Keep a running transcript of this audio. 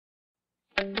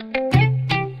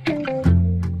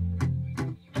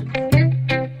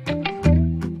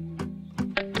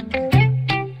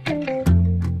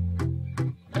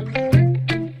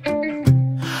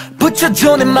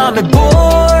붙여줘 내 맘에 볼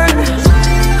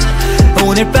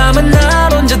오늘 밤은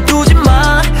날 혼자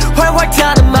두지마 활활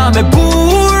타는 맘에 불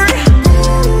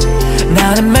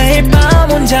나는 매일 밤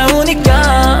혼자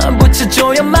우니까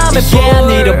붙여줘요 맘에 볼 Yeah I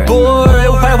need a 볼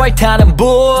활활 타는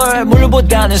볼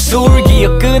물보다는 술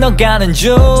기억 끊어가는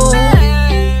중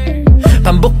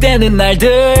반복되는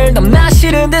날들 너무나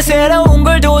싫은데 새로운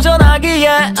걸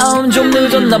도전하기에 좀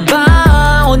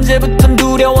늦었나봐 언제부턴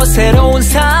두려워 새로운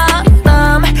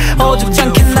사람 어줍지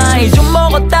않게 나이 좀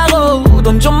먹었다고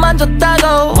돈 좀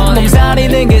만졌다고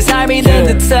몸살이는 게 삶이 된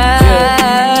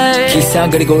듯해 기상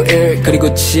그리고 일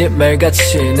그리고 집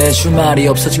매일같이 내 주말이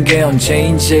없어진 게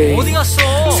언제인지 어디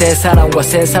갔어? 새 사람과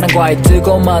새 사람과의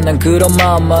뜨거운 만난 그런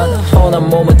마음만 허난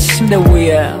몸은 침대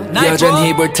위에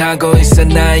여전히 불타고 있어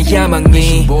나의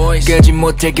야망이 끄지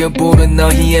못해 그 불은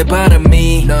너희의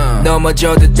바람이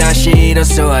넘어져도 다시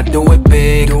일어서 I do it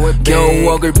big 겨우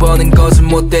억을 버는 것은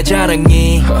못돼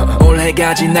자랑이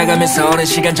올해가 지나가면서 오랜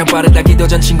시간 참 빠르다 기도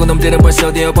전 친구 놈들은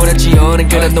벌써 되어버렸지 어른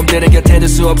그런 놈들을 곁에 둘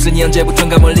수 없으니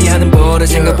언제부턴가 멀리하는 버릇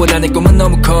생각보다 내 꿈은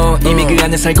너무 커 이미 그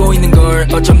안에 살고 있는 걸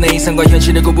어쩜 내 이상과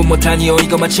현실을 구분 못하니요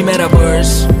이거 마치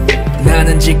메타버스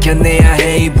나는 지켜내야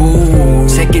해 이 부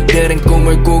새끼들은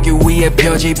꿈을 꾸기 위해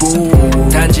표지부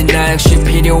단지 나 역시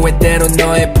필요해 때로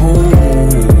너의 부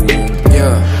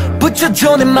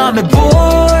붙여줘 내 맘에 볼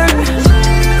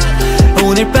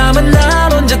오늘 밤은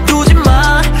날 혼자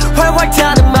두지마 활활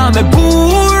타는 맘에 불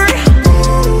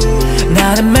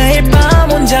나는 매일 밤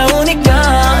혼자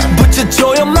우니까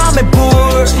붙여줘요 맘에 불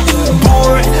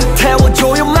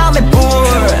태워줘요 맘에 불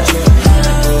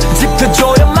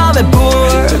지펴줘요 맘에 불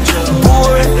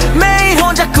매일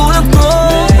혼자 꾸는 꿈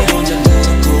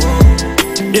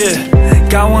Yeah,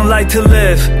 got one life to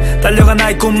live 달려가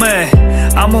나의 꿈에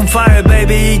I'm on fire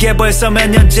baby 이게 벌써 몇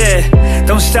년째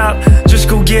Don't stop just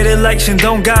go get it like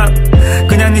신동갑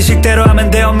그냥 네 식대로 하면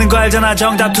돼 없는 거 알잖아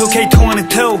정답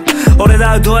 2K22 오래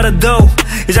닿아도 알아도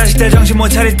이 자식들 정신 못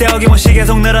차릴 때 어김없이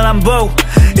계속 늘어난 보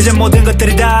이제 모든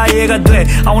것들이 다 이해가 돼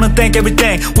I wanna thank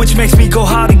everything which makes me go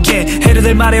hard again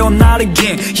해르들 말해 on not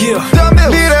again yeah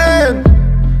미래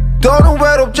너는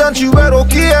외롭지 않지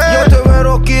외롭기에 여태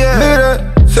외롭기에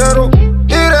미래 새로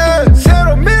이래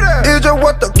새로 미래 이제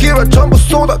왔다 기회 전부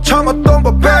쏟아 참았던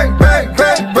거 bang bang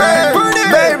bang bang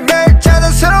매일매일 찾아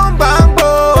새로운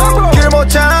방법 길 못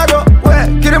찾아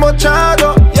왜 길을 못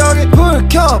찾아 여기 불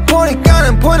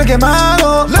켜보니까는 보이는 게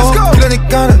많어 Let's go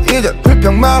그러니까는 이제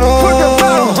불평 말어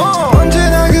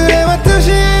언제나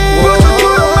그래왔듯이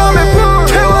붙여줘요 맘에 불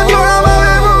태워줘요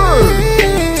맘에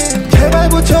불 제발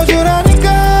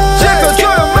붙여주라니까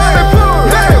지켜줘요 맘에 불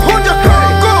내 혼자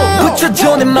걷고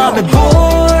붙여줘 내 맘에 불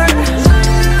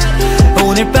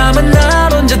오늘 밤은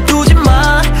날 혼자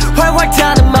두지마 활활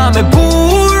타는 맘에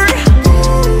불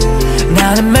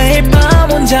나는 매일 밤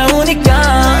혼자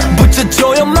우니까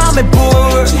붙여줘요 맘에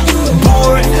불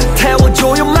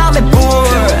태워줘요 맘에 불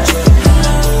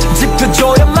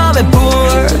지펴줘요 맘에 불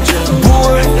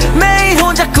매일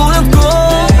혼자 꾸는 꿈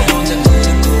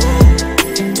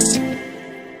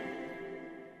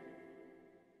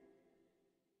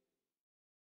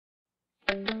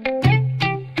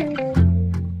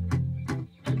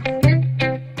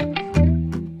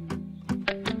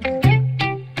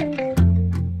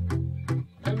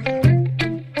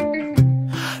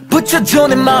붙여줘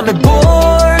내 맘에 볼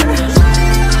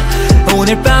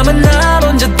오늘 밤은 날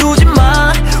혼자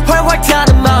두지마 활활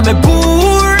타는 맘에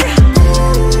불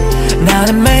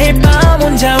나는 매일 밤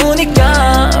혼자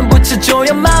우니까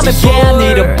붙여줘요 맘에 볼 Yeah I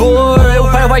need a 볼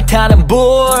활활 타는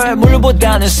볼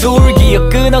물보다는 술 기억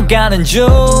끊어가는 중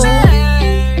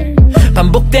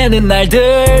반복되는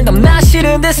날들 너무나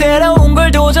싫은데 새로운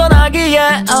걸 도전하기에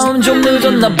좀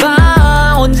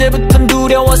늦었나봐 언제부턴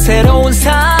두려워 새로운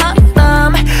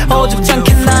사람 어줍지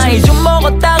않게 나이 좀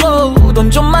먹었다고 돈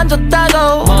좀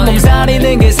만졌다고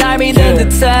몸살이는 게 삶이 된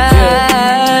듯해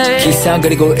기상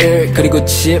그리고 일 그리고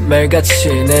집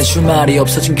매일같이 내 주말이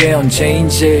없어진 게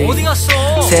언제인지 어디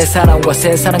갔어? 새 사람과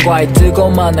새 사람과의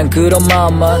뜨거운 만난 그런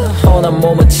마음만 허난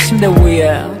몸은 침대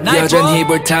위에 여전히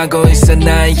불타고 있어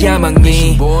나의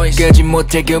야망이 끄지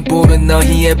못해 그 불은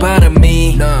너희의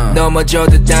바람이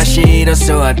넘어져도 다시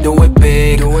일어서 I do it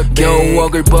big 겨우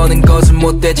억을 버는 것은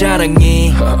못돼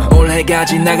자랑이 올해가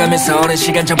지나가면서 오랜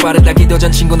시간 참 빠르다 기도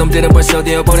전 친구 놈들은 벌써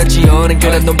되어버렸지 어른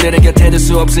그런 놈들을 곁에 둘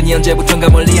수 없으니 언제부턴가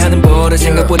멀리하는 버릇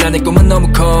생각보다 내 꿈은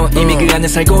너무 커 이미 그 안에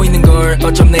살고 있는 걸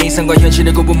어쩜 내 이상과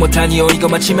현실을 구분 못하니요 이거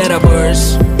마치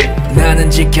메타버스 나는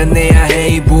지켜내야 해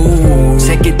이부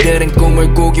새끼들은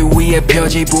꿈을 꾸기 위해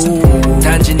표지부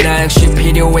단지 나 역시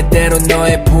필요해 때로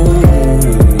너의 부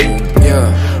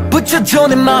붙여줘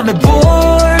내 맘에 불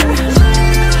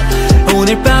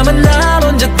오늘 밤은 날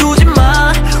혼자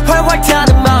두지마 활활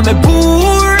타는 맘에 불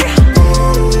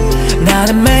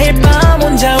나는 매일 밤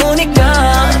혼자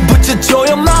우니까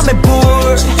붙여줘요 맘에 불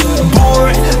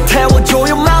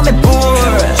태워줘요 맘에 불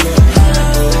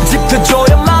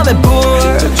지펴줘요 맘에 불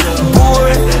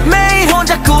매일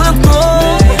혼자 꾸는 꿈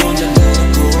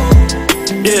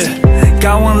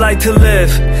Got one life to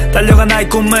live 달려가 나의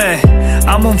꿈에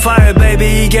I'm on fire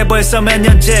baby 이게 벌써 몇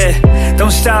년째 Don't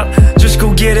stop just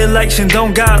go get it like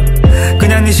신동갑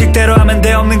그냥 네 식대로 하면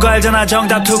돼 없는 거 알잖아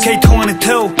정답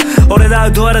 2K22 오래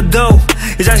닿아도 알아도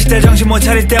이 자식들 정신 못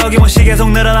차릴 때 어김없이 계속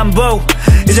늘어난 보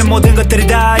이제 모든 것들이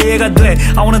다 이해가 돼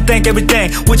I wanna thank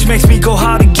everything which makes me go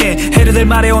hard again 해를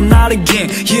말해 on not again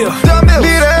yeah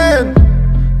미래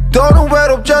너는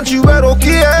외롭지 않지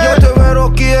외롭기에 여태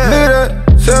외롭기에 미래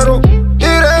새로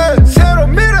이래 새로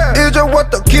미래 이제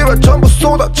왔다 기회 전부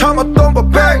쏟아 참았던 거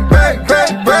bang bang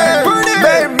bang bang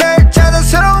매일매일 찾아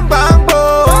새로운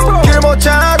방법 길 못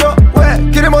찾아 왜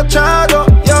길을 못 찾아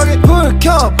여기 불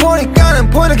켜보니까는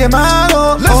보이는 게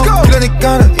많어 Let's go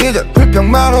그러니까는 이제 불평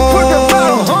말어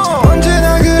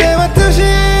언제나 그래왔듯이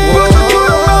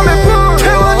붙여줘요 맘에 불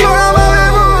태워줘요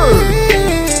맘에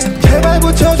불 제발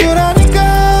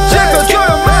붙여주라니까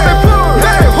지켜줘요 맘에 불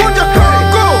내 혼자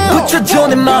걷고 붙여줘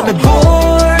내 맘에 불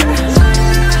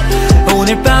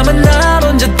오늘 밤은 날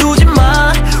혼자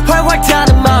두지마 활활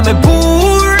타는 맘에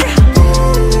불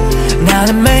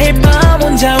나는 매일 밤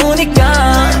혼자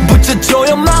우니까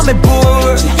붙여줘요 맘에 불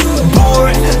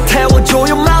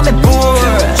태워줘요 맘에 불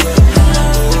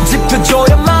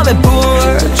지펴줘요 맘에 불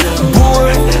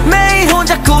매일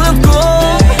혼자 꾸는 꿈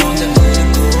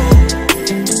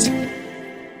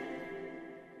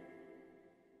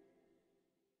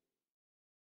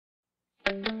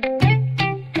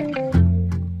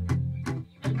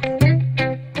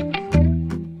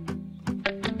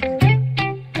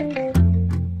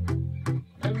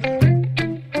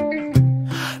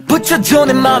붙여줘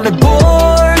내 맘에 불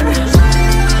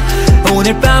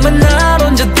오늘 밤은 날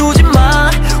혼자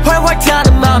두지마 활활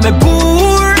타는 맘에 불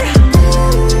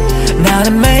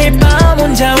나는 매일 밤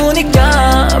혼자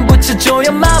우니까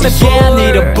붙여줘요 맘에 불 Yeah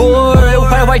need a 불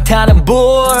활활 타는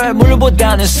불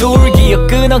물보다는 술 기억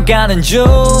끊어가는 중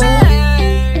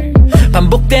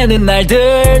반복되는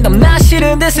날들 너무나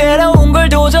싫은데 새로운 걸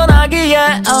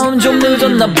도전하기에 좀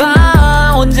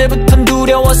늦었나봐 언제부턴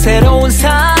두려워 새로운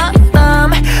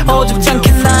사람 어줍지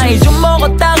않게 나이 좀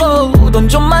먹었다고 돈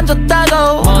좀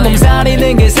만졌다고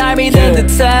몸살이는 게 삶이 된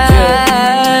듯해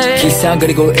기상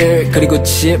그리고 일 그리고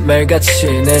집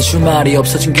매일같이 내 주말이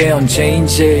없어진 게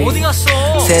언제인지 어디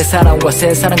갔어 새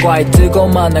사람과의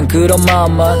뜨거운 만남 그런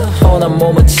마음만 허난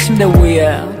몸은 침대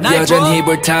위에 여전히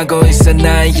불타고 있어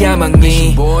나의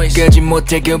야망이 끄지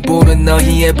못해 그 불은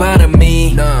너희의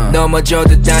바람이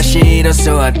넘어져도 다시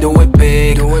일어서 I do it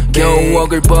big 겨우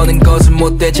억을 버는 것은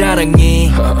못돼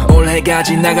자랑이 올해가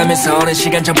지나가면서 오랜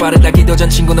시간 참 빠르다 기도 전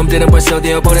친구 놈들은 벌써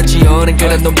되어버렸지 어른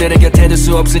그런 놈들을 곁에 둘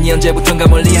수 없으니 언제부턴가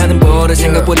멀리하는 버릇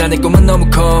생각보다 내 꿈은 너무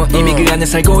커 이미 그 안에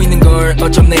살고 있는 걸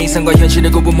어쩜 내 이상과 현실을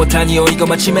구분 못하니요 이거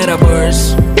마치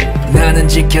메타버스 나는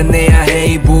지켜내야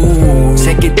해 이부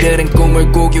새끼들은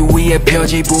꿈을 꾸기 위해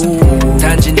표지부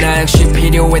단지 나 역시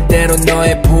필요해 때로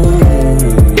너의 부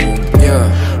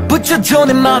붙여줘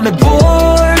내 맘에 불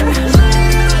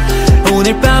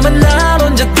오늘 밤은 날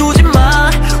혼자 두지마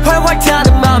활활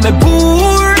타는 맘에 불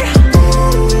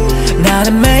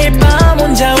나는 매일 밤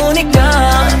혼자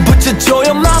우니까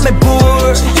붙여줘요 맘에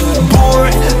불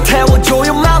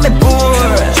태워줘요 맘에 불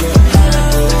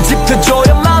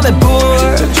지펴줘요 맘에 불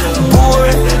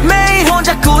매일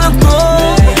혼자 꾸는 꿈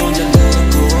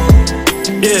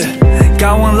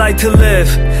Got one life to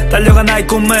live 달려가 나의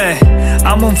꿈에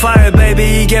I'm on fire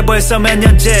baby 이게 벌써 몇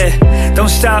년째 Don't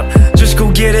stop just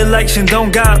go get it like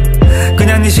신동갑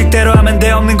그냥 네 식대로 하면 돼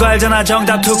없는 거 알잖아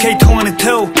정답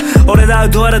 2K22 오래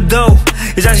닿아도 알아도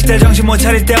이 자식들 정신 못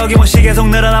차릴 때 어김없이 계속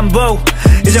늘어난 보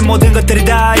이제 모든 것들이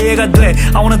다 이해가 돼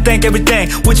I wanna thank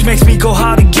everything which makes me go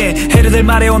hard again 해를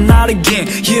말해 on not again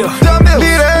yeah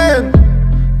미래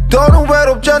너는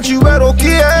외롭지 않지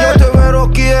외롭기에 여태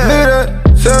외롭기에 미래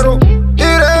새로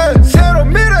이래 새로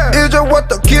미래 이제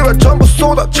왔다 기회 전부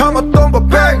쏟아 참았던 거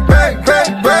bang bang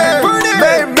bang bang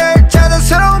매일매일 찾아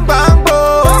새로운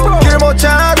방법 길 못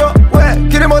찾아 왜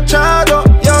길을 못 찾아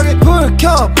여기 불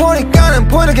켜보니까는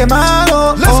보이는 게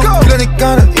많어 Let's go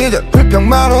그러니까는 이제 불평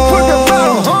말어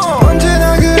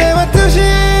언제나 그래왔듯이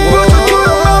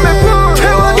붙여줘요 맘에 불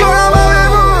태워줘요 맘에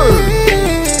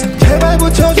불 제발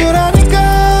붙여주라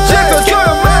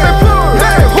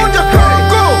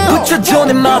붙여줘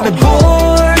내 맘에 불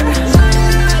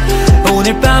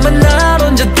오늘 밤은 날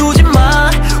혼자 두지마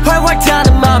활활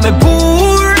타는 맘에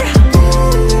불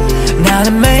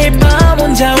나는 매일 밤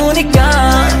혼자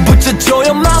우니까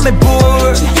붙여줘요 맘에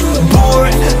불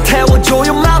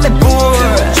태워줘요 맘에 불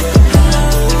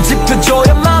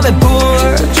지펴줘요 맘에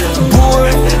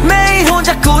불 매일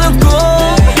혼자 꾸는 꿈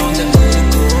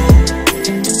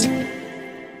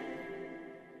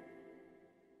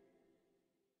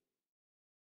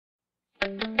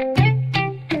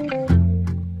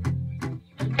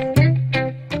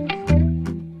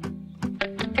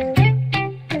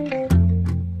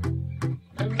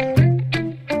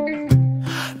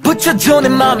붙여줘 내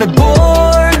맘에 불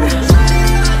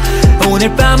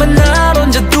오늘 밤은 날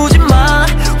혼자 두지마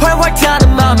활활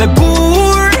타는 맘에 불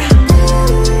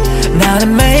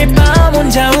나는 매일 밤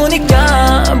혼자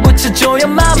우니까 붙여줘요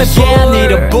맘에 불 Yeah,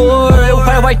 need a 불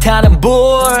활활 타는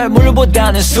불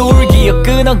물보다는 술 기억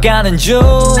끊어가는 중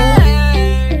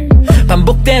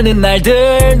반복되는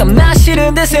날들 너무나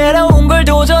싫은데 새로운 걸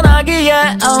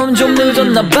도전하기에 좀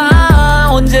늦었나봐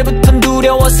언제부턴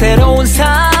두려워 새로운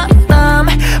사람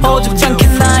어줍지 않게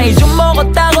나이 좀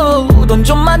먹었다고 돈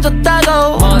좀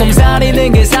만졌다고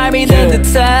몸살이는 게 삶이 된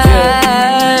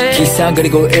듯해 기상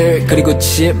그리고 일 그리고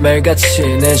집 매일같이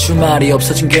내 주말이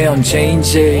없어진 게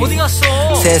언제인지 어디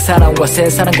갔어 새 사람과 새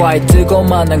사람과의 뜨거운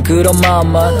만난 그런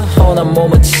마음만 허난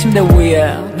몸은 침대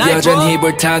위에 여전히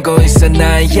불타고 있어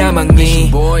나의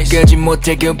야망이 끄지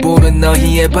못해 그 불은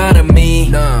너희의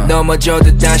바람이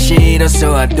넘어져도 다시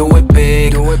일어서 I do it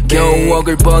big 겨우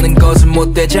억을 버는 것은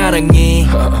못돼 자랑이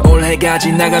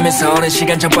올해까지 나가면서 오랜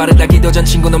시간 참 빠르다기도 전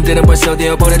친구놈들은 벌써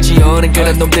되어버렸지 어른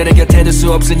그런 놈들의 곁에 둘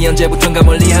수 없으니 언제부턴가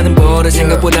멀리하는 버릇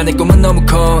생각보다 내 꿈은 너무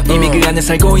커 이미 그 안에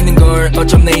살고 있는 걸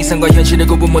어쩜 내 이상과 현실을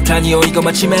구분 못하니요 이거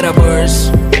마치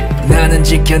메타버스 나는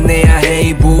지켜내야 해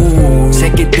이부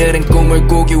새끼들은 꿈을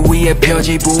꾸기 위해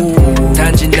펴지부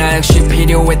단지 나 역시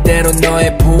필요해 때론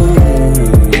너의 부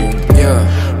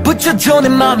붙여줘 내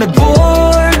맘에 불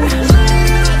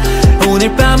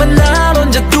오늘 밤은 날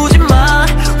혼자 두지마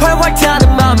활활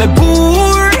타는 맘에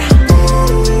불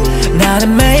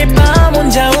나는 매일 밤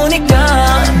혼자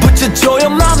우니까 붙여줘요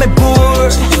맘에 불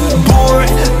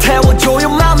태워줘요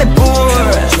맘에 불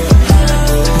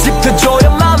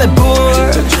지펴줘요 맘에 불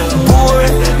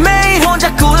매일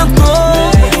혼자 꾸는 꿈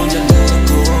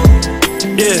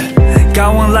Yeah,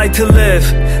 got one life to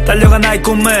live 달려가 나의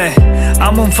꿈에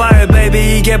I'm on fire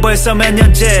baby 이게 벌써 몇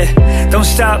년째 Don't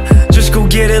stop just go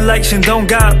get it like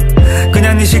신동갑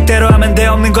그냥 네 식대로 하면 돼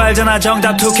없는 거 알잖아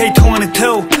정답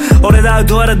 2K22 오래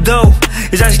다도 알아도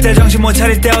이 자식들 정신 못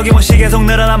차릴 때 어김없이 계속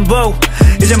늘어난 보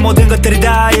이제 모든 것들이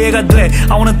다 이해가 돼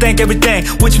I wanna thank everything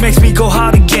which makes me go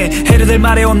hard again 해를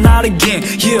말해요 not again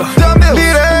yeah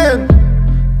미래는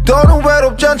더는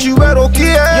외롭지 않지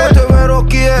외롭기에 여태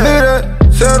외롭기에 미래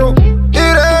새로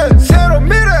이래 새로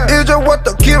미래 이제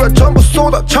왔다 기회 전부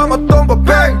쏟아 참았던 거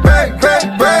bang bang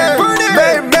bang bang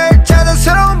매일매일 찾아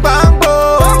새로운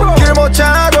방법 길 못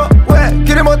찾아 왜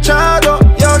길을 못 찾아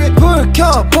여기 불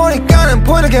켜 보니까는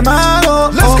보이는 게 많어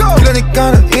Let's go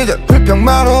그러니까는 이제 불평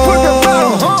말어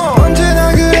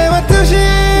언제나 그래 왔듯이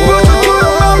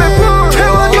붙여줘요 맘에 불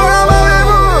태워줘요 맘에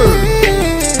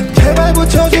불 제발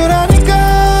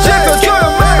붙여주라니까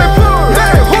지켜줘요 맘에 불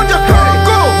내 혼자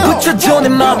걷고 붙여줘 내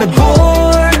맘에 불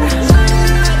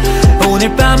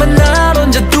오늘 밤은 날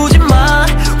혼자 두지마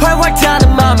활활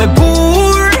타는 맘에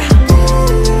불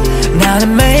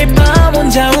나는 매일 밤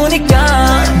혼자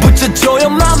우니까 붙여줘요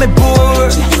맘에 불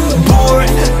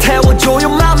태워줘요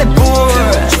맘에 불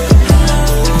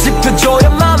지펴줘요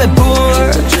맘에 불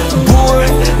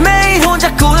매일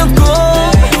혼자 꾸는 꿈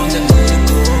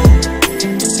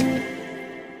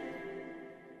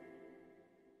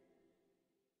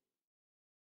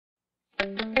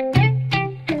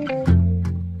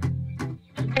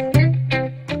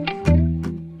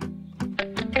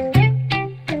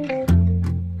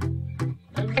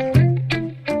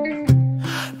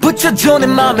붙여줘 내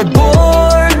맘에 불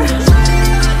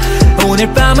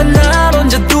오늘 밤은 날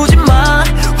혼자 두지마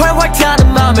활활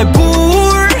타는 맘에 불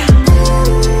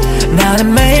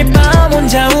나는 매일 밤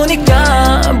혼자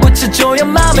우니까 붙여줘요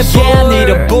맘에 불 Yeah,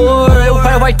 need a 불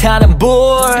활활 타는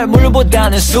불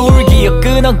물보다는 술 기억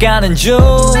끊어가는 중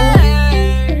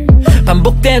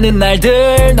반복되는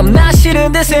날들 너무나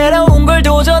싫은데 새로운 걸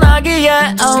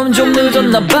도전하기에 좀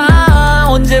늦었나봐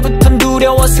언제부턴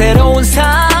두려워 새로운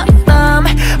사람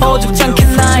어줍지 않게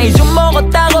나이 좀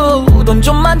먹었다고 돈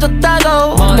좀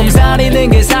만졌다고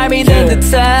몸살이는 게 삶이 된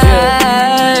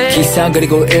듯해 기상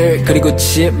그리고 일 그리고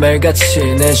집 매일같이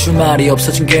내 주말이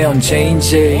없어진 게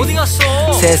언제인지 어디 갔어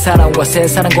새 사람과 새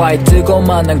사람과의 뜨거운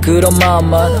만남 그런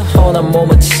마음만 허난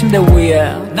몸은 침대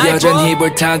위에 여전히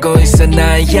불타고 있어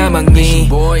나의 야망이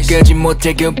끄지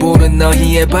못해 그 불은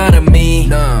너희의 바람이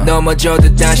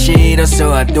넘어져도 다시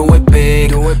일어서 I do it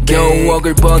big 겨우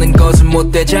억을 버는 것은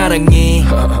못돼 자랑이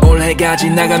올해가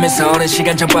지나가면서 어느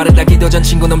시간 참 빠르다 기도 전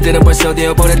친구 놈들은 벌써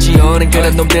되어버렸지 어른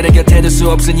그런 놈들을 곁에 둘 수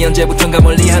없으니 언제부턴가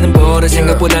멀리하는 버릇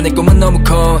생각보다 내 꿈은 너무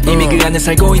커 이미 그 안에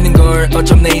살고 있는 걸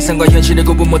어쩜 내 이상과 현실을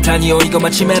구분 못하니요 이거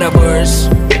마치 메타버스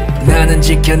나는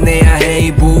지켜내야 해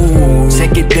이부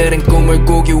새끼들은 꿈을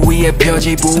꾸기 위해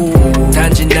표지부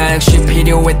단지 나 역시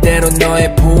필요해 때로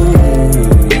너의 부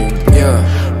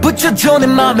붙여줘 내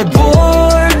맘에 불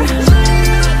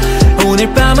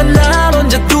오늘 밤은 날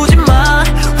혼자 두지마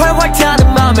활활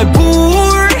타는 맘에 불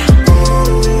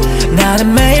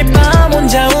나는 매일 밤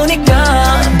혼자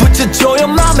우니까 붙여줘요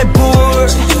맘에 불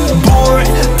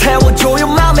태워줘요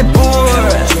맘에 불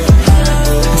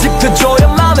지펴줘요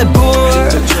맘에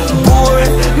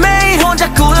불 매일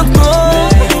혼자 꾸는 꿈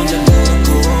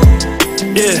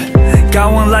Yeah,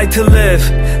 got one life to live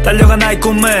달려가 나의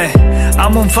꿈에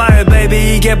I'm on fire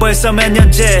baby 이게 벌써 몇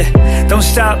년째 Don't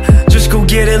stop, just go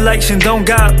get it like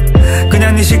신동갑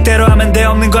그냥 네 식대로 하면 돼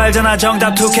없는 거 알잖아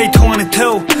정답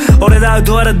 2K22 오래다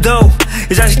두어라도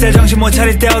이 자식들 정신 못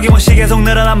차릴 때 어김없이 계속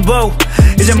늘어난 보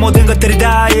이제 모든 것들이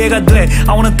다 이해가 돼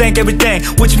I wanna thank everything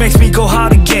which makes me go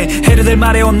hard again 해를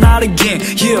말해 on not again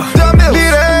yeah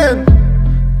미래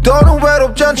너는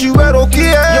외롭지 않지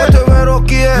외롭기에 여태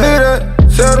외롭기에 미래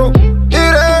새로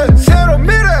이래 새로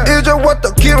미래 이제 왔다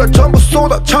기회 전부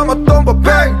쏟아 참았던 법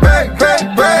bang bang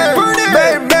bang bang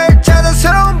매일매일 찾아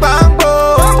새로운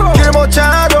방법 길을 못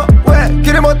찾아 왜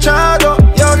길을 못 찾아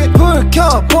여기 불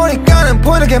켜보니까는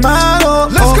보이는 게 많어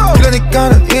Let's go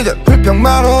그러니까는 이제 불평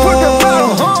말어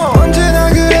언제나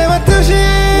그래 왔듯이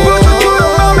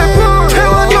붙여줘요 맘에 불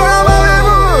태워줘요 맘에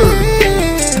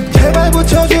불 제발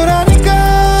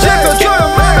붙여주라니까 지켜줘요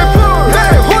맘에 불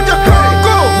내 혼자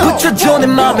걷고 붙여줘 내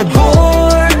맘에 불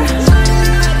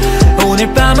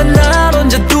오늘 밤은 날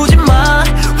혼자 두지마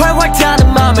활활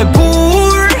타는 맘에 불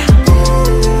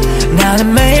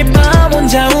나는 매일 밤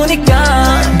혼자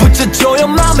우니까 붙여줘요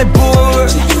맘에 불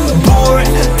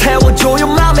태워줘요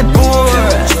맘에 불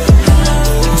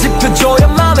지펴줘요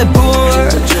맘에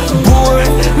불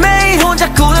매일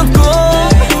혼자 꾸는 꿈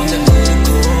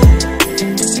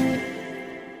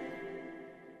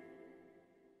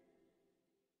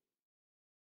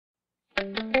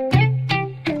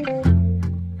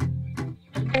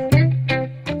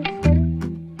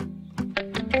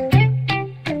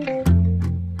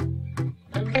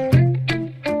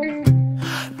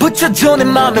붙여줘 내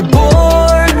맘에 불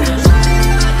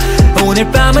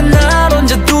오늘 밤은 날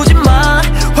혼자 두지마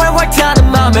활활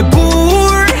타는 맘에 불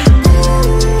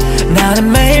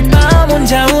나는 매일 밤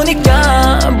혼자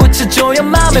우니까 붙여줘요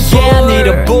맘에 불 Yeah, need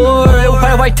a 불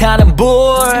활활 타는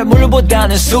불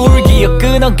물보다는 술 기억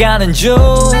끊어가는 중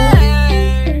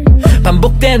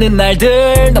반복되는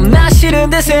날들 너무나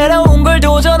싫은데 새로운 걸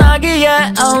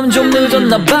도전하기에 좀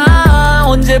늦었나봐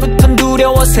언제부턴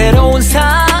두려워 새로운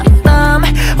사람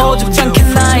어줍지 않게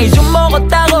나이 좀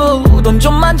먹었다고 돈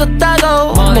좀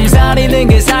만졌다고 몸살이는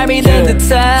게 삶이 된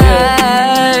듯해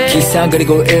기상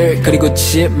그리고 일 그리고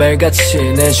집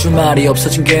매일같이 내 주말이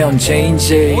없어진 게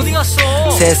언제인지 어디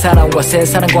갔어 새 사람과 새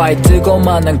사람과의 뜨거운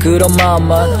만남 그런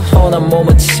마음만 허난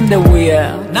몸은 침대 위에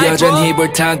여전히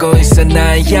불타고 있어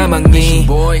나의 야망이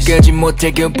끄지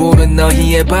못해 그 불은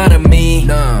너희의 바람이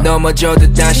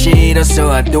넘어져도 다시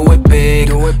일어서 I do it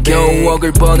big 겨우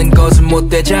억을 버는 것은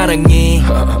못돼 자랑이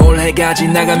올해가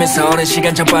지나가면서 어느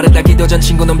시간 참 빠르다 기도 전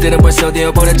친구 놈들은 벌써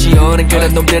되어버렸지 어른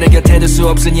그런 놈들을 곁에 둘 수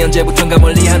없으니 언제부턴가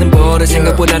멀리하는 버릇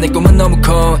생각보다 내 꿈은 너무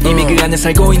커 이미 그 안에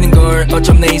살고 있는 걸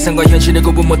어쩜 내 이상과 현실을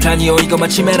구분 못하니요 이거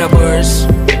마치 메타버스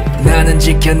나는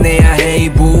지켜내야 해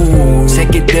이부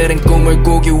새끼들은 꿈을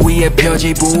꾸기 위해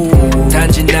표지부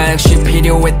단지 나 역시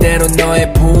필요해 때로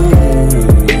너의 부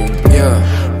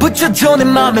붙여줘 내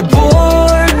맘에 불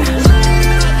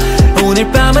오늘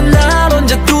밤은 날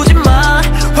혼자 두지마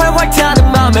활활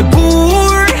타는 맘에 불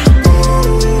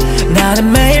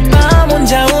나는 매일 밤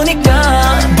혼자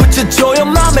우니까 붙여줘요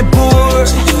맘에 불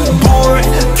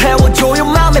태워줘요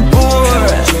맘에 불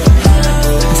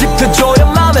지펴줘요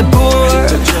맘에 불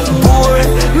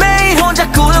매일 혼자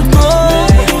꾸는 꿈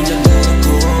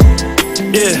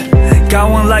Yeah, got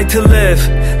one life to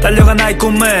live 달려가 나의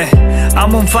꿈에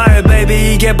I'm on fire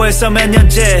baby 이게 벌써 몇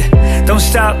년째 Don't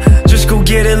stop just go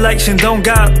get it like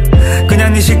신동갑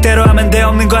그냥 네 식대로 하면 돼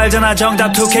없는 거 알잖아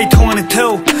정답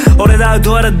 2K22 오래다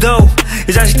두어라도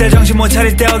이 자식들 정신 못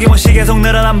차릴 때 어김없이 계속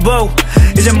늘어난 보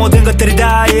이제 모든 것들이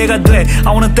다 이해가 돼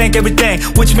I wanna thank everything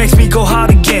which makes me go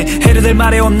hard again 해르들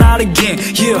말해 on not again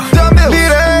yeah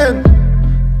미래는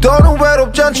너는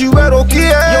외롭지 않지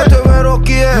외롭기에 여태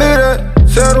외롭기에 미래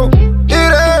새로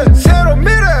이래 새로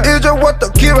미래 이제 왔다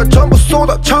기회 전부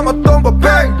쏟아 참았던 거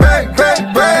bang bang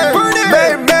bang bang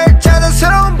매일매일 찾아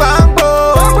새로운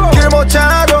방법 길 못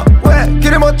찾아 왜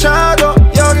길을 못 찾아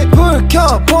여기 불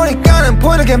켜보니까는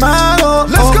보이는 게 많어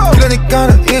Let's go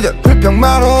그러니까는 이제 불평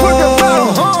말어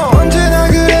언제나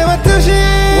그래왔듯이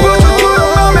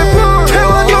붙여줘요 맘에 불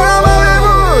태워줘요 맘에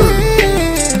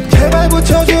불 제발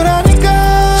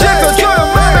붙여주라니까 지켜줘요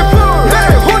맘에 불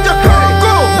내 혼자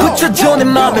걷고 붙여줘 내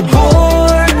맘에 불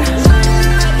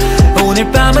오늘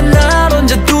밤은 날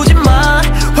혼자 두지마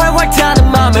활활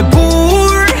타는 맘에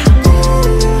불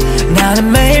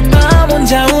나는 매일 밤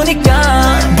혼자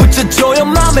우니까 붙여줘요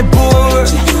맘에 불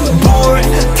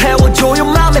태워줘요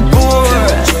맘에 불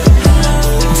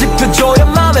지펴줘요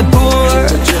맘에 불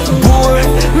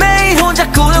매일 혼자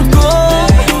꾸는 꿈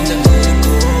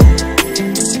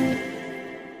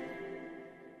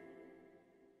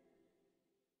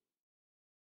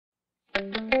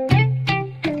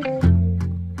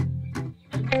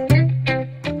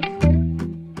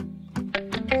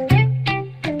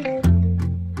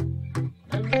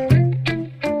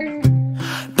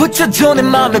붙여줘 내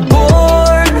맘에 불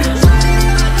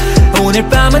오늘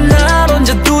밤은 날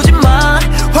혼자 두지마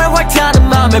활활 타는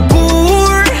맘에 불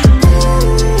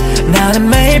나는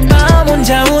매일 밤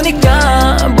혼자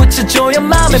우니까 붙여줘요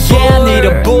맘에 불 Yeah I need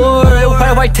a 불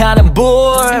활활 타는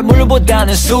불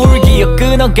물보다는 술 기억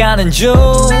끊어가는 중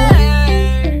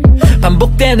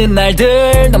반복되는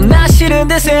날들 너무나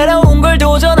싫은데 새로운 걸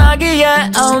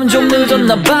도전하기에 좀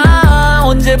늦었나봐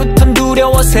언제부턴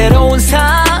두려워 새로운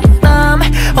사람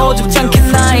어줍지 않게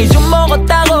나이 좀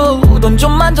먹었다고 돈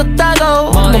좀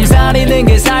만졌다고 몸살이는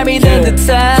게 삶이 된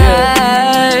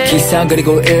듯해 기상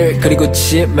그리고 일 그리고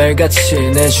집 매일같이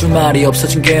내 주말이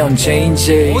없어진 게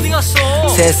언제인지 어디 갔어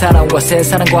새 사람과 새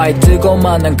사람과의 뜨거운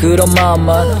만남 그런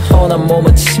마음만 허난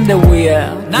몸은 침대 위에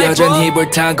여전히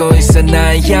불타고 있어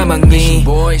나의 야망이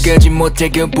끄지 못해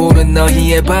그 불은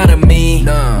너희의 바람이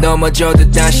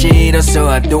넘어져도 다시 일어서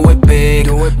I do it big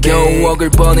겨우 억을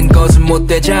버는 것은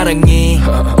못돼 자랑이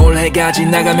올해가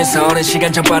지나가면서 오랜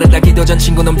시간 참 빠르다 기도 전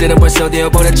친구 놈들은 벌써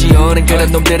되어버렸지 어른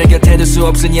그런 놈들을 곁에 둘 수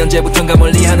없으니 언제부턴가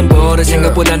멀리하는 버릇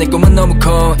생각보다 내 꿈은 너무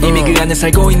커 이미 그 안에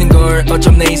살고 있는 걸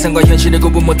어쩜 내 이상과 현실을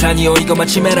구분 못하니요 이거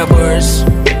마치 메타버스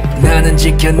나는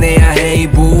지켜내야 해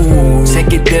이부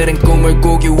새끼들은 꿈을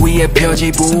꾸기 위해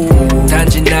표지부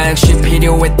단지 나 역시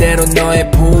필요해 때로 너의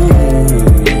부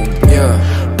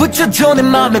붙여줘 내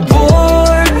맘에 불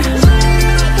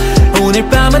오늘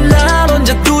밤은 날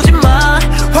혼자 두지마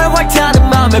활활 타는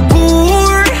맘에 불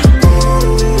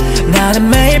나는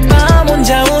매일 밤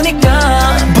혼자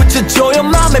우니까 붙여줘요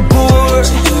맘에 불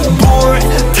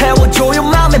태워줘요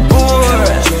맘에 불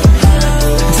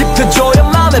지펴줘요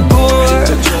맘에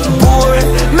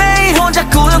불 매일 혼자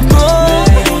꾸는 꿈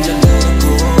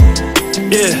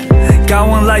Yeah, got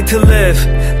one life to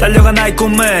live 달려가 나의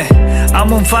꿈에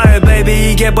I'm on fire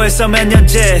baby 이게 벌써 몇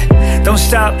년째 Don't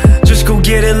stop just go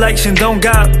get it like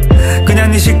신동갑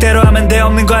그냥 네 식대로 하면 돼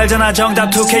없는 거 알잖아 정답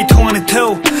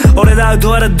 2K22 오래다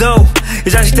두어라도 이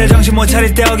자식들 정신 못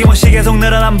차릴 때 어김없이 계속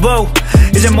늘어난 보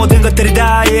이제 모든 것들이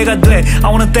다 이해가 돼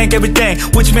I wanna thank everything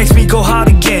which makes me go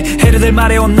hard again 해르들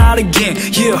말해 on not again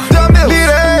yeah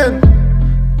미래는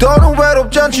너는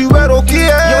외롭지 않지 외롭기에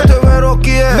여태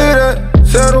외롭기에 미래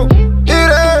새로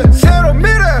이래 새로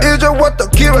미래 이제 왔다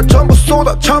기회 전부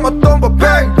쏟아 참았던 거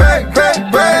bang bang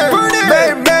bang bang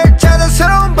매일매일 찾아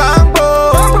새로운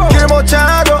방법 길 못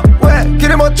찾아 왜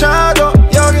길을 못 찾아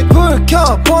여기 불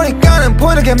켜보니까는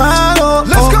보이는 게 많어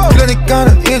Let's go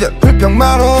그러니까는 이제 불평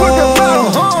말어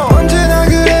언제나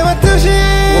그래왔듯이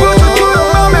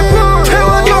붙여줘요 맘에 불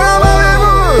태워줘요 맘에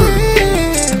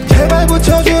불 제발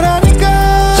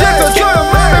붙여주라니까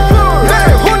지켜줘요 맘에 불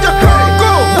내 혼자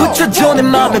걷고 붙여줘 내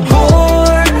맘에 불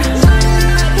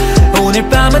오늘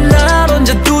밤은 날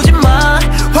혼자 두지마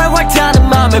활활 타는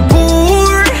맘에 불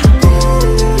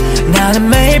나는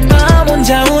매일 밤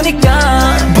혼자 우니까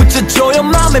붙여줘요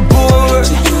맘에 불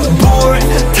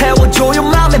태워줘요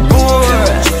맘에 불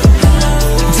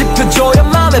지펴줘요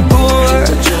맘에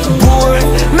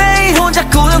불 매일 혼자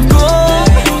꾸는 꿈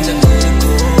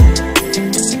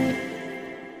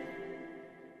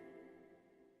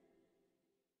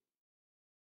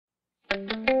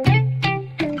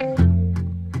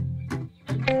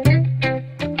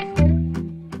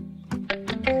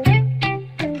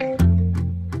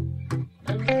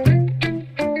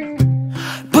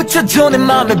붙여줘 내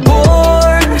맘에 불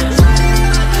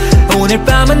오늘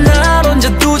밤은 날 혼자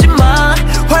두지마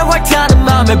활활 타는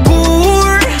맘에 불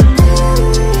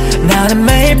나는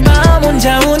매일 밤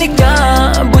혼자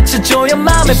우니까 붙여줘요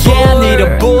맘에 불 Yeah need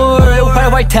a 불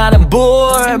활활 타는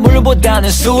불 물보다는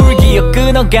술 기억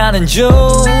끊어가는 중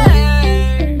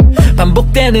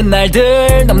반복되는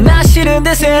날들 너무나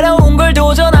싫은데 새로운 걸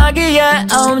도전하기에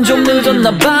좀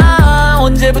늦었나봐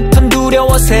언제부턴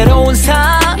두려워 새로운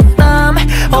사람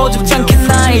어줍지 않게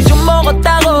나이 좀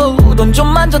먹었다고 돈 좀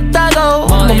만졌다고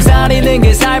몸살이는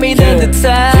게 삶이 된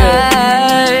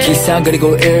듯해 기상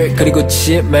그리고 일 그리고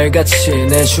집 매일같이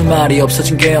내 주말이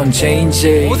없어진 게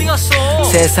언제인지 어디 갔어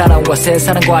새 사람과 새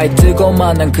사람과의 뜨거운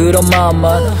만남 그런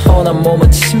마음은 허난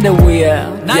몸은 침대 위에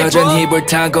여전히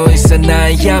불타고 있어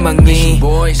나의 야망이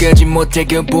끄지 못해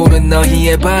그 불은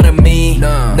너희의 바람이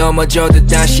넘어져도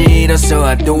다시 일어서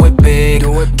I do it big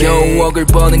겨우 억을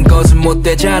버는 것은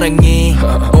못돼 자랑이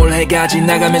올해가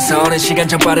지나가면서 어느 시간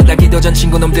참 빠르다 기도 전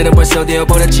친구 놈들은 벌써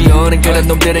되어버렸지 어른 그런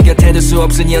놈들을 곁에 둘 수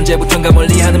없으니 언제부턴가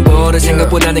멀리하는 버릇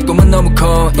생각보다 내 꿈은 너무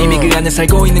커 이미 그 안에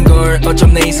살고 있는 걸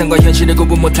어쩜 내 이상과 현실을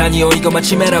구분 못하니 이거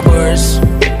마치 메타버스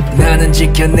나는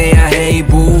지켜내야 해 이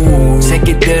부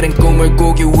새끼들은 꿈을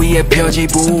꾸기 위해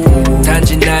펴지부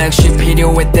단지 나 역시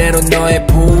필요해 때로 너의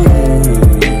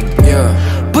부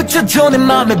붙여줘 내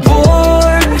맘에 불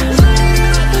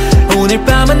오늘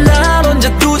밤은 날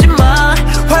혼자 두지마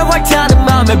활활 타는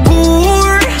맘에 불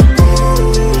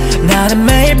나는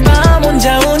매일 밤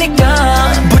혼자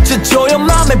우니까 붙여줘요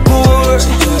맘에 불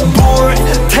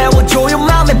태워줘요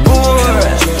맘에 불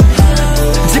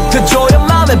지펴줘요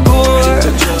맘에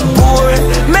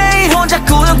불 매일 혼자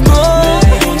꾸는 꿈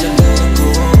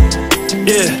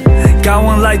Yeah, got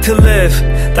one life to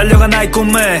live 달려가 나의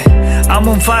꿈에 I'm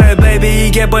on fire baby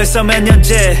이게 벌써 몇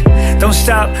년째 Don't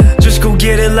stop, just go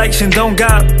get it like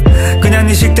신동갑 그냥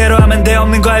네 식대로 하면 돼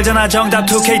없는 거 알잖아 정답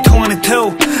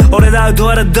 2K22 오래다도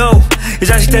알아도 이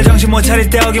자식들 정신 못 차릴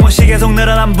때 어김없이 계속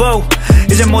늘어난 보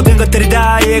이제 모든 것들이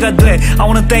다 이해가 돼 I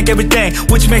wanna thank everything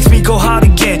which makes me go hard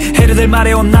again 해를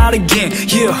말해 on not again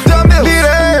yeah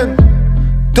미래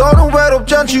너는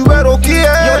외롭지 않지 외롭기에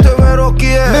여태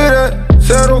외롭기에 미래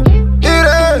새로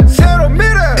이래 새로 미래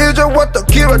이제 왔다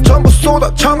기회 전부 쏟아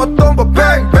참았던 거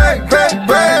bang bang bang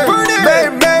bang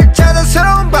매일매일 찾아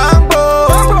새로운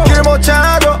방법 길을 못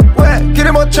찾아 왜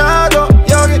길을 못 찾아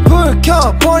여기 불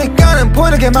켜 보니까는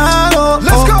보이는 게 많어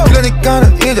Let's go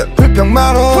그러니까는 이제 불평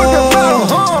말어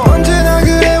언제나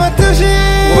그래 왔듯이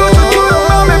붙여줘요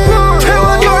맘에 불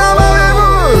태워줘요 맘에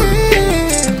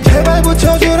불 제발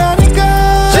붙여주라니까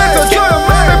지켜줘요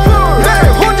맘에 불 내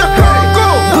혼자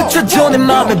걷고 붙여줘 내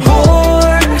맘에 불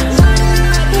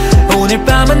오늘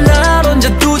밤은 날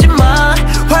혼자 두지마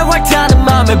활활 타는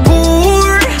맘에 불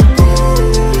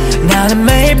나는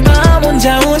매일 밤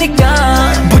혼자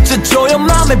우니까 붙여줘요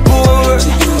맘에 불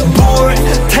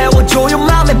태워줘요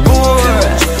맘에 불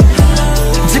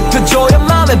지펴줘요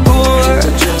맘에 불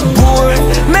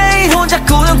매일 혼자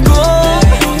꾸는 꿈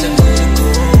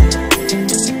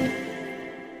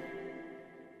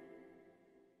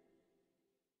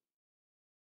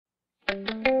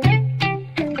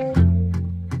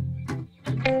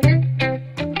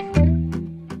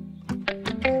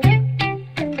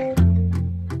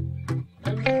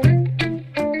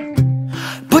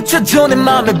붙여줘 내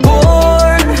맘에 불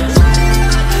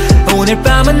오늘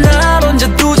밤은 날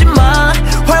혼자 두지마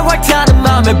활활 타는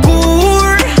맘에 불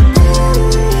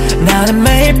나는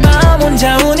매일 밤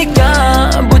혼자 우니까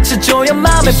붙여줘요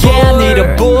맘에 불 Yeah need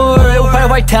a 불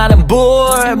활활 타는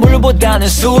불 물보다는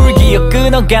술 기억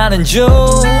끊어가는 중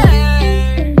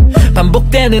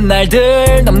반복되는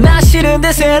날들 너무나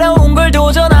싫은데 새로운 걸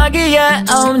도전하기에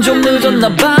좀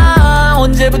늦었나봐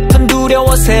언제부턴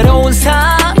두려워 새로운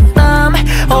사람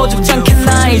어줍지 않게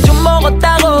나이 좀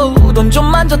먹었다고 돈 좀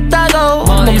만졌다고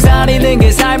몸살이는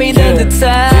게 삶이 된 듯해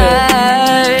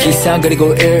기상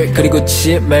그리고 일 그리고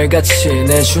집 매일같이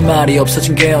내 주말이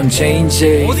없어진 게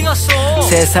언제인지 어디 갔어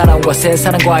새 사람과 새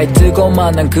사람과의 뜨거운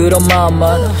만남 그런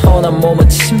마음은 허난 몸은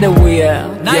침대 위에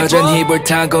여전히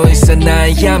불타고 있어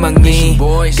나의 야망이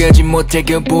끄지 못해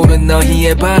그 불은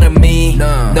너희의 바람이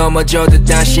넘어져도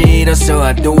다시 일어서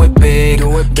I do it big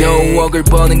겨우 억을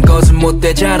버는 것은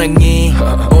못돼 자랑이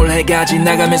올해가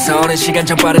지나가면서 어느 시간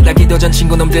참 빠르다 기도 전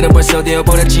친구 놈들은 벌써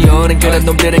되어버렸지 어른 그런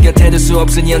놈들을 곁에 둘 수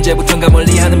없으니 언제부턴가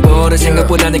멀리하는 버릇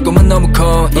생각보다 내 꿈은 너무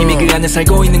커 이미 그 안에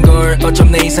살고 있는 걸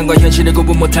어쩜 내 이상과 현실을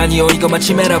구분 못하니 이거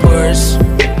마치 메타버스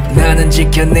나는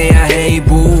지켜내야 해 이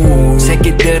부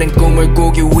새끼들은 꿈을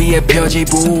꾸기 위해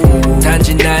펴지부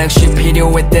단지 나 역시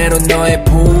필요해 때로 너의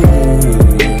부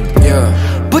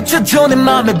붙여줘 내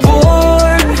맘에 불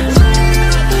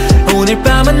오늘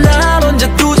밤은 날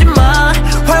혼자 두지마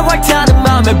활활 타는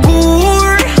맘에 불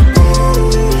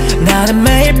나는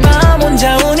매일 밤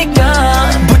혼자 우니까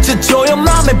붙여줘요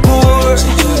맘에 불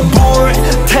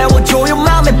태워줘요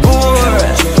맘에 불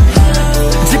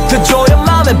지펴줘요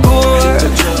맘에 불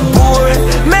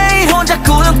매일 혼자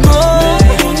꾸는 꿈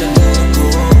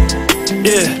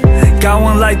Yeah, got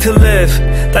one life to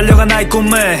live 달려가 나의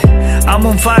꿈에 I'm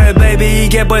on fire baby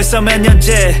이게 벌써 몇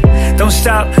년째 Don't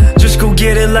stop, just go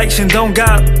get it like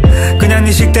신동갑 그냥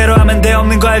네 식대로 하면 돼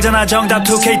없는 거 알잖아 정답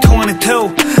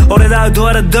 2K22 오래다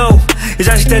두어라도 이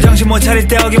자식들 정신 못 차릴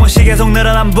때 어김없이 계속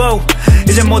늘어난 보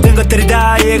이제 모든 것들이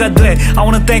다 이해가 돼 I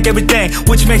wanna thank everything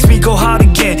which makes me go hard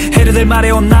again 해를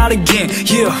말해 on not again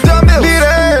yeah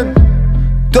미래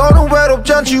너는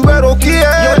외롭지 않지 외롭기에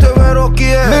여태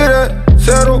외롭기에 미래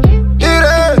새로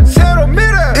이래 새로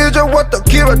미래 이제 왔다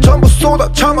기회 전부 쏟아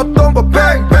참았던 거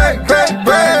bang bang bang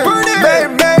bang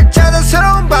매일매일 찾아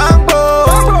새로운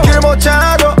방법 길 못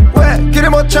찾아 왜 길을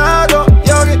못 찾아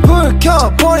여기 불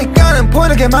켜보니까는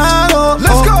보이는 게 많어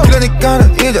Let's go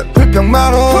그러니까는 이제 불평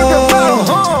말어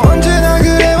언제나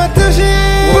그래왔듯이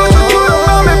붙여줘요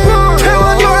맘에 불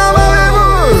태워줘요 맘에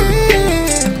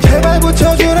불 제발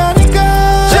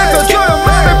붙여주라니까 지켜줘요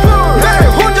맘에 불 매일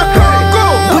혼자 가고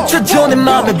붙여줘 내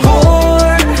맘에 불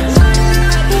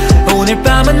오늘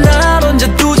밤은 날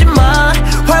혼자 두지마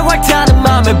활활 타는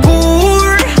맘에 불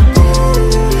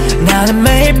나는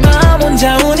매일 밤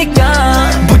혼자 우니까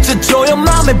붙여줘요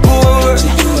맘에 불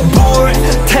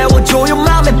태워줘요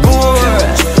맘에 불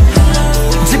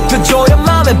지펴줘요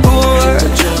맘에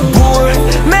불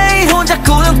매일 혼자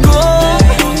꾸는 꿈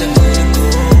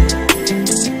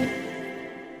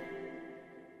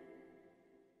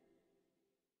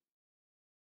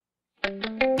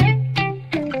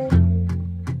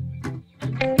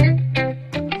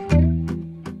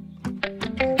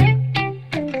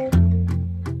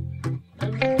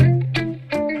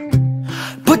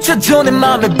붙여줘 내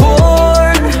맘에 불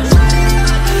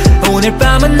오늘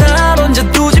밤은 날 혼자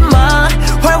두지마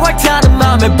활활 타는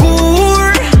맘에 불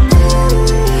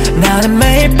나는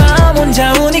매일 밤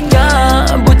혼자 우니까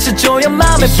붙여줘요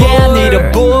맘에 불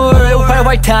내려 불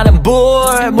활활 타는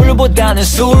불 물보다는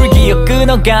술 기억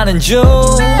끊어가는 중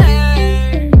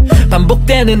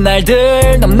반복되는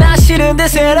날들 너무나 싫은데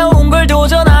새로운 걸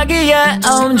도전하기에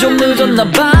좀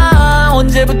늦었나봐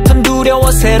언제부턴 두려워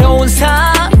새로운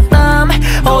사람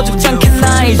어줍지 않게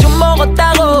나이 좀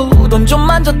먹었다고 돈 좀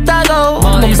만졌다고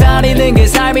몸살이는 게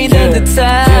삶이 된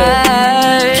듯해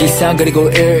기상 그리고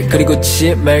일 그리고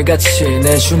집 매일같이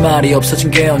내 주말이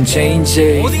없어진 게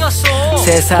언제인지 어디 갔어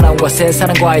새 사람과 새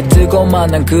사람과의 뜨거운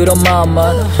만난 그런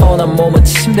마음만 허난 몸은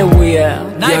침대 위에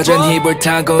여전히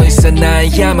불타고 있어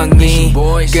나의 야망이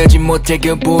끄지 못해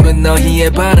그 불은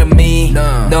너희의 바람이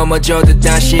넘어져도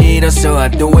다시 일어서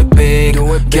I do it big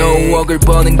겨우 억을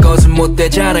버는 것은 못돼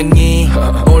자랑이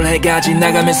올해가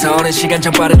지나가면서 어느 시간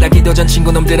참 빠르다기도 전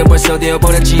친구놈들은 벌써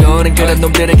되어버렸지 어른 그런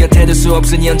놈들을 곁에 둘 수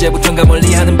없으니 언제부턴가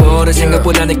멀리하는 버릇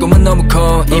생각보다 내 꿈은 너무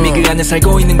커 이미 그 안에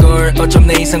살고 있는 걸 어쩜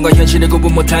내 이상과 현실을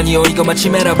구분 못하니요 이거 마치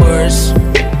메타버스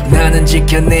나는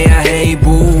지켜내야 해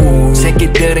이부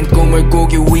새끼들은 꿈을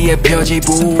꾸기 위해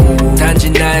표지부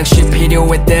단지 나 역시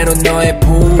필요해 때로 너의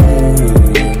부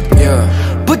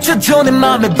붙여줘 내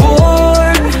맘에 불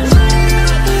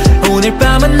오늘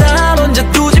밤은 날 혼자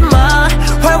두지마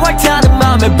활활 타는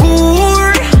맘에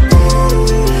불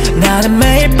나는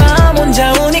매일 밤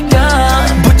혼자 우니까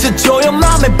붙여줘요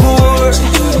맘에 불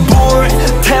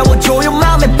태워줘요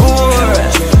맘에 불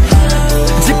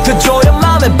지펴줘요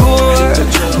맘에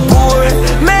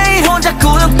불 매일 혼자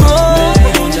꾸는 꿈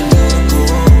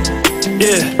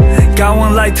Yeah, got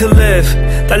one life to live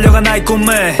달려가 나의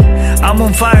꿈에 I'm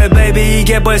on fire baby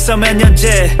이게 벌써 몇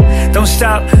년째 Don't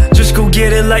stop, just go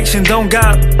get it like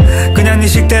신동갑 그냥 네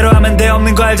식대로 하면 돼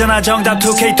없는 거 알잖아 정답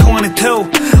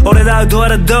 2K22 오래다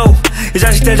두어라도 이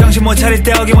자식들 정신 못 차릴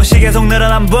때 어김없이 계속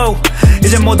늘어난 보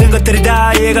이제 모든 것들이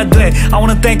다 이해가 돼 I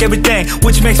wanna thank everything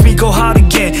which makes me go hard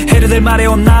again 해를 말해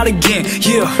on not again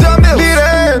yeah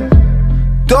미래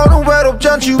너는 외롭지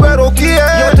않지 외롭기에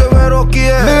여태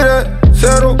외롭기에 미래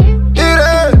새로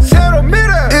이래 새로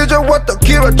미래 이제 왔다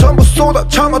기회 전부 쏟아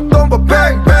참았던 거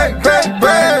bang bang bang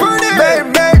bang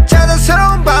매일매일 찾아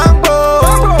새로운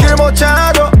방법 길 못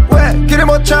찾아 왜 길을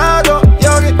못 찾아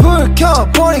여기 불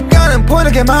켜보니까는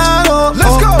보이는 게 많어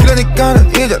Let's go 그러니까는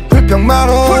이제 불평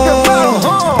말어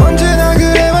언제나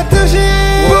그래왔듯이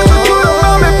붙여줘요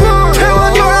맘에 불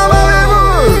태워줘요 맘에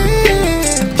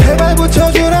불 제발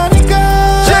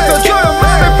붙여주라니까 지켜줘요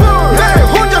맘에 불 매일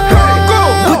혼자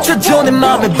가고 붙여줘 내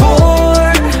맘에 불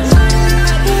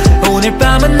오늘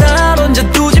밤은 날 혼자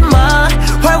두지마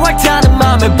활활 타는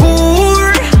맘에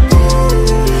불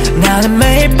나는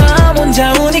매일 밤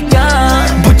혼자 우니까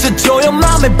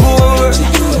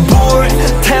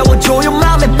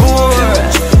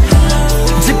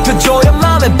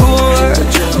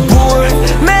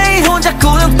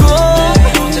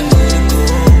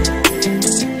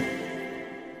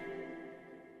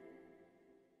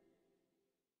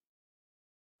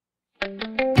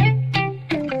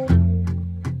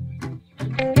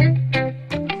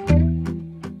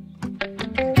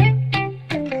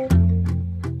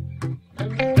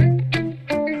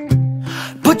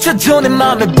붙여줘 내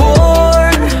맘에 볼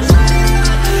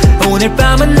오늘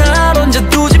밤은 날 혼자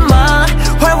두지마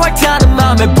활활 타는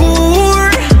맘에 불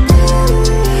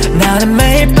나는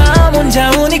매일 밤 혼자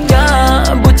우니까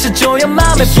붙여줘요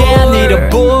맘에 볼 I need a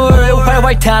불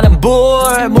활활 타는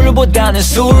불 물보다는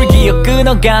술 기억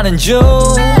끊어가는 중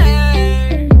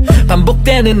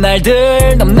반복되는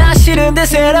날들 너무나 싫은데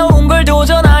새로운 걸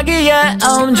도전하기에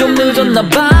좀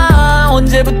늦었나봐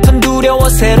언제부턴 두려워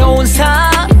새로운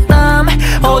사람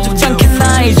어줍지 않게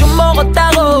나이 좀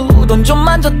먹었다고 돈 좀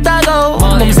만졌다고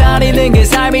몸살이는 게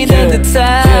삶이 된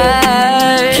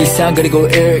듯해 기상 그리고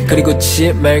일 그리고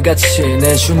집 매일같이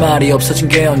내 주말이 없어진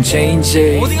게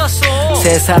언제인지 어디 갔어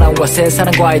새 사람과 새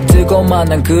사람과의 뜨거운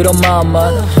만난 그런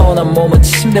마음만 허난 몸은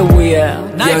침대 위에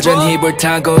여전히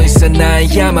불타고 있어 나의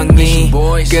야망이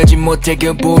끄지 못해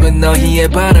그 불은 너희의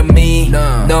바람이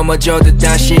넘어져도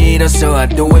다시 일어서 I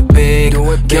do it big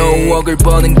겨우 억을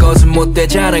버는 것은 못돼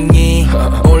자랑이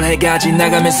올해까지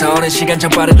나가면서 오랜 시간 참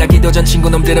빠르다기도 전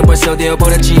친구놈들은 벌써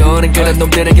되어버렸지 어른 그런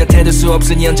놈들을 곁에 둘 수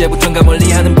없으니 언제부턴가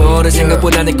멀리하는 버릇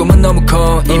생각보다 내 꿈은 너무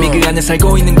커 이미 그 안에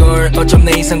살고 있는 걸 어쩜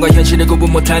내 이상과 현실을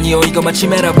구분 못하니요 이거 마치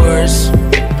메타버스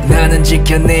나는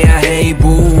지켜내야 해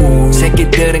이부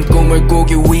새끼들은 꿈을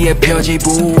꾸기 위해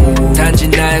펴지부 단지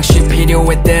나 역시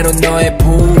필요해 때론 너의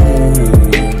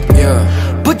부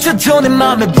붙여줘 내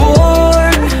맘에 불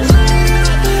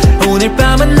오늘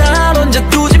밤은 날 혼자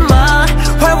두지마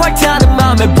활활 타는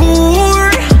맘에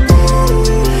불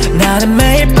나는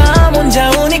매일 밤 혼자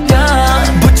우니까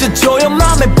붙여줘요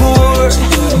맘에 불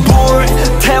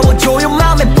태워줘요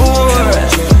맘에 불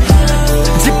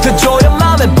지펴줘요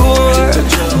맘에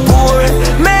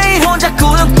불 매일 혼자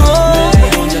꾸는 꿈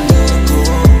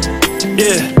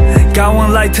Yeah, got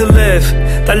one life to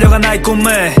live 달려가 나의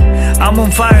꿈에 I'm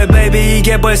on fire baby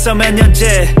이게 벌써 몇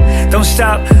년째 Don't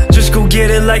stop just go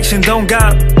get it like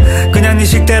신동갑 그냥 네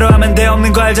식대로 하면 돼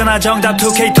없는 거 알잖아 정답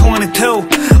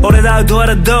 2K22 올해 나도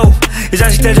알아도 이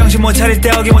자식들 정신 못 차릴 때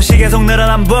어김없이 계속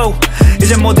늘어난 보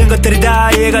이제 모든 것들이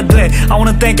다 이해가 돼 I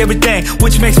wanna thank everything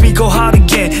which makes me go hard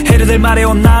again 해를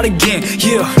말해요 not again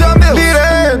yeah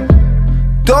미래는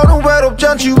더는 외롭지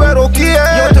않지 외롭기에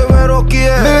여태 외롭기에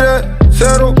미래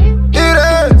새로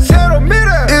이래 새로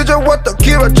미래 이제 왔다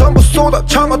기회 전부 쏟아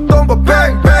참았던 거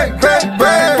bang bang bang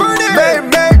bang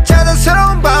매일매일 찾아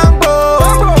새로운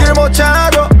방법 길 못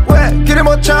찾아 왜 길을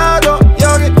못 찾아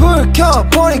여기 불 켜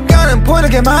보니까는 보이는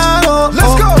게 많어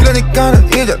Let's go 그러니까는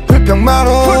이제 불평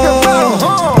말어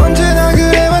언제나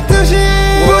그래 왔듯이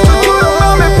붙여줘요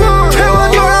맘에 불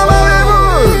태워줘요 맘에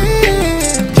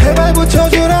불 제발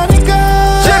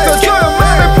붙여주라니까 지켜줘요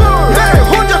맘에 불 내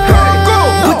혼자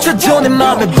걷고 붙여줘 내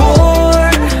맘에 불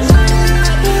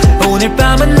오늘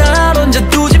밤은 날 혼자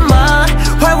두지마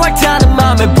활활 타는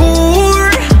맘에 불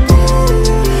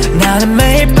나는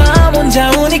매일 밤 혼자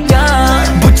우니까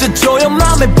붙여줘요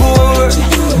맘에 불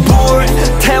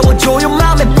태워줘요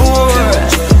맘에 불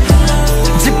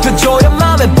지펴줘요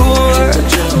맘에 불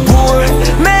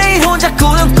매일 혼자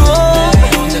꾸는 꿈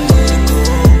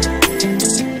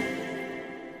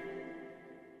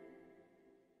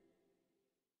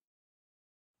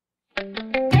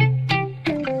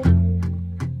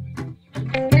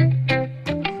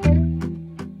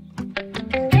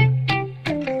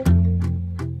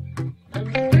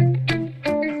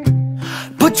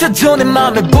붙여줘 내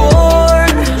맘에 불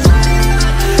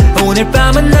오늘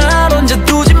밤은 날 혼자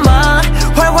두지마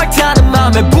활활 타는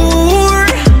맘에 불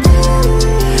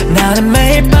나는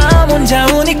매일 밤 혼자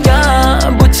우니까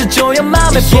붙여줘요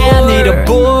맘에 불 I need a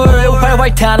불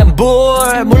활활 타는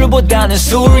불 물보다는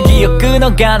술 기억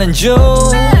끊어가는 중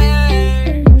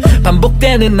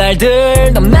반복되는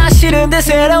날들 너무나 싫은데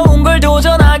새로운 걸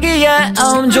도전하기에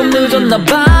좀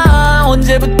늦었나봐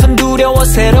언제부턴 두려워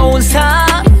새로운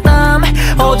사람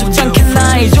어줍지 않게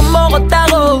나이 좀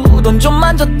먹었다고 돈 좀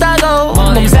만졌다고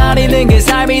몸살이는 게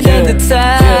삶이 된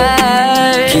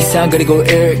듯해 기상 그리고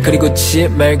일 그리고 집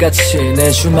매일같이 내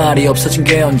주말이 없어진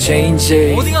게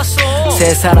언제인지 어디 갔어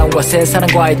새 사람과 새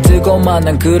사람과의 뜨거운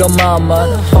만난 그런 마음만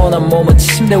허난 몸은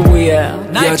침대 위에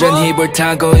여전히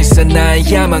불타고 있어 나의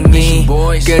야망이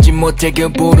끄지 못해 그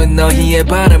불은 너희의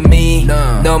바람이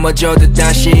넘어져도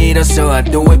다시 일어서 I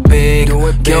do it big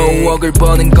겨우 억을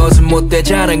버는 것은 못돼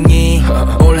자랑이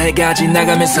올해까지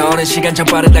나가면서 오랜 시간 참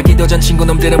빠르다기도 전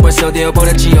친구놈들은 벌써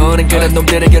되어버렸지 어른 그런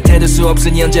놈들을 곁에 둘 수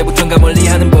없으니 언제부턴가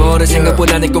멀리하는 버릇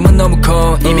생각보다 내 꿈은 너무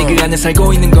커 이미 그 안에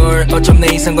살고 있는 걸 어쩜 내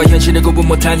이상과 현실을 구분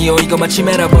못하니요 이거 마치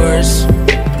메타버스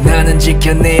나는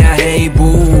지켜내야 해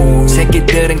이부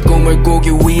새끼들은 꿈을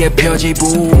꾸기 위해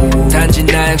표지부 단지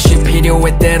나 역시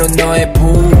필요해 때론 너의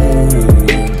부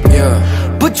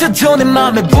붙여줘 내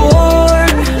맘에 불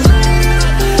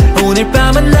오늘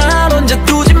밤은 날 혼자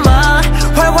두지마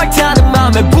활활 타는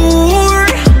맘에 불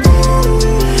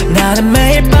나는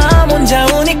매일 밤 혼자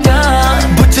우니까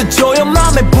붙여줘요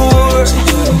맘에 불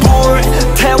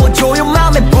태워줘요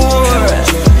맘에 불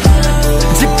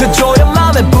지펴줘요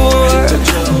맘에 불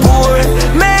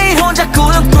매일 혼자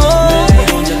꾸는 꿈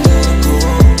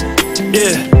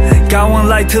Got one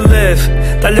life to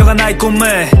live 달려가 나의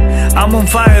꿈에 I'm on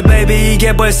fire baby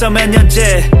이게 벌써 몇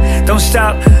년째 Don't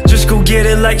stop just go get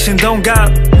it like 신동갑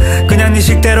그냥 네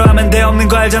식대로 하면 돼 없는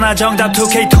거 알잖아 정답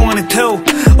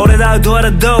 2K22 오래 닿아도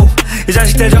알아도 이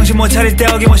자식들 정신 못 차릴 때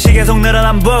어김없이 계속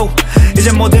늘어난 보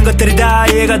이제 모든 것들이 다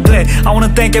이해가 돼 I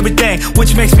wanna thank everything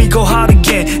which makes me go hard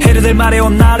again 해르들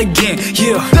말해온 not again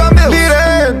yeah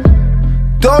미래는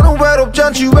너는 외롭지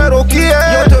않지 외롭기에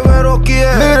여태 외롭기에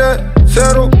미래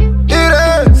새로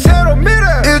이래 새로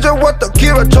미래 이제 왔다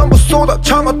기회 전부 쏟아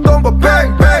참았던 거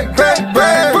bang bang bang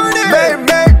bang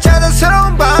매일매일 찾아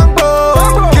새로운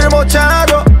방법 길 못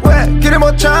찾아 왜 길을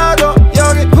못 찾아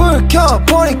여기 불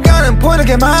켜보니까는 보이는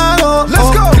게 많어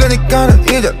Let's go 그러니까는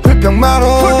이제 불평 말어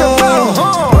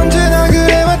언제나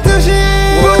그래왔듯이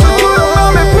붙여줘요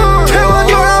맘에 불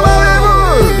태워줘요 맘에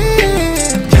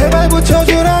불 제발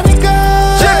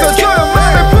붙여주라니까 지켜줘요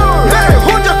맘에 불 내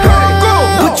혼자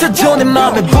걷고 붙여줘 내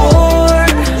맘에 불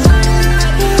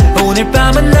오늘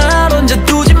밤은 날 혼자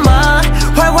두지마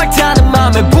활활 타는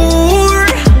맘에 불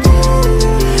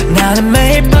나는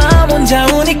매일 밤 혼자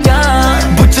우니까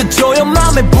붙여줘요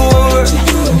맘에 불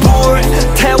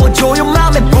태워줘요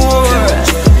맘에 불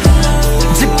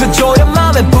지펴줘요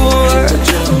맘에 불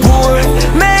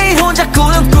매일 혼자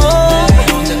꾸는 꿈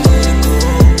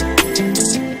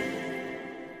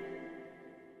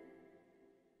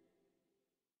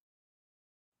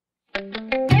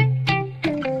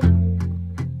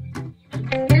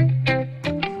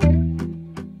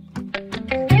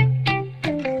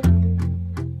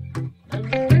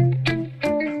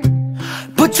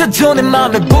붙여줘 내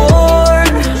맘에 불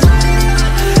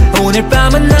오늘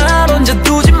밤은 날 혼자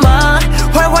두지마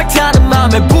활활 타는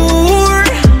맘에 불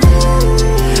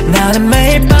나는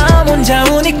매일 밤 혼자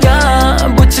우니까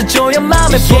붙여줘요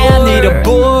맘에 불 Yeah need a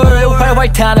불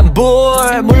활활 타는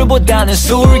불 물보다는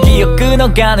술 기억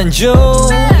끊어가는 중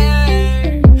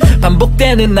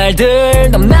반복되는 날들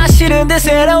너무나 싫은데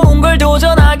새로운 걸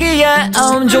도전하기에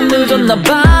좀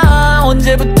늦었나봐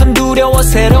언제부턴 두려워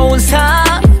새로운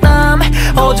사람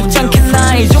어줍지 않게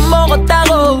나이 좀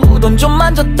먹었다고 돈 좀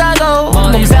만졌다고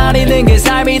몸살이는 게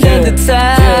삶이 된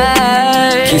듯해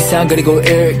기상 그리고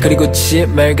일 그리고 집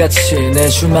매일같이 내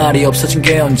주말이 없어진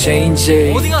게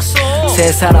언제인지 어디 갔어 새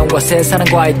사람과 새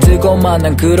사람과의 뜨거운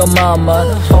만남 그런 마음만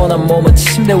허난 몸은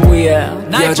침대 위에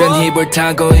여전히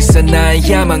불타고 있어 나의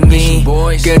야망이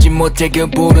끄지 못해 그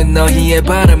불은 너희의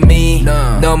바람이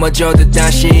넘어져도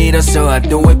다시 일어서 I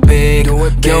do it big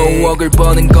겨우 억을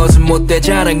버는 것은 못돼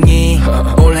자랑이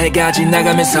올해가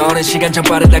지나가면서 오랜 시간 참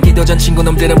빠르다 기도 전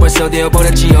친구놈들은 벌써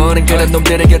되어버렸지 어른 그런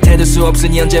놈들을 곁에 둘 수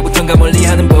없으니 언제부턴가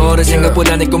멀리하는 버릇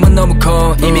생각보다 내 꿈은 너무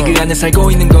커 이미 그 안에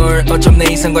살고 있는 걸 어쩜 내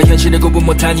이상과 현실을 구분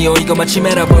못하니요 이거 마치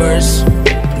메타버스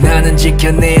나는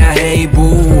지켜내야 해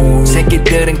이부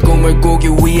새끼들은 꿈을 꾸기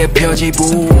위해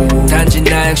표지부 단지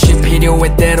나 역시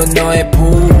필요해 때론 너의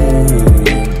부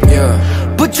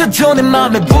붙여줘 내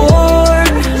맘에 불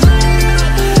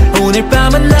오늘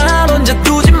밤은 날 혼자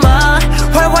두지마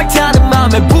활활 타는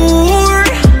맘에 불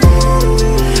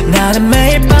나는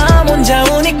매일 밤 혼자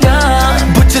우니까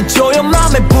붙여줘요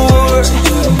맘에 불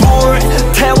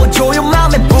태워줘요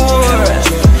맘에 불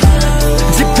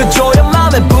지펴줘요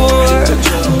맘에 불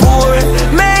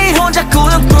매일 혼자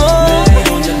꾸는 꿈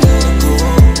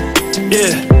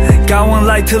Yeah, got one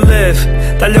life to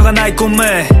live 달려가 나의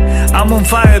꿈에 I'm on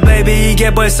fire baby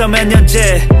이게 벌써 몇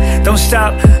년째 Don't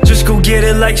stop just go get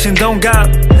it like 신동갑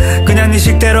그냥 네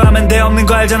식대로 하면 돼 없는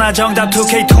거 알잖아 정답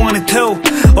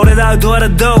 2K22 오래 닿아도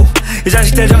알아도 이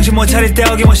자식들 정신 못 차릴 때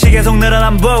어김없이 계속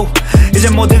늘어난 보 이제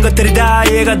모든 것들이 다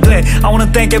이해가 돼 I wanna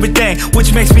thank everything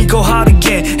which makes me go hard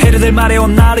again 해르들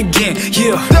말해온 not again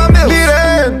yeah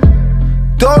미래는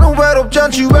너는 외롭지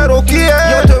않지 외롭기에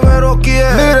여태 외롭기에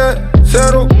미래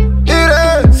새로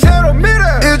이래 새로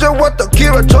미래 이제 왔다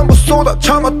기회 전부 쏟아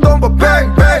참았던 거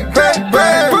bang bang bang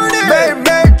bang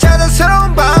매일매일 찾아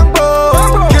새로운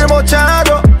방법 길 못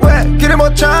찾아 왜 길을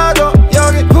못 찾아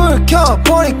여기 불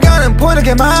켜보니까는 보이는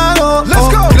게 많어 Let's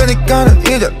go 그러니까는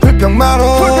이제 불평 말어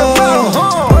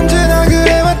언제나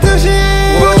그래왔듯이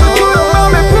붙여줘요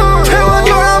맘에 불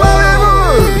태워줘요 맘에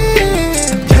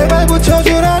불 제발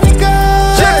붙여주라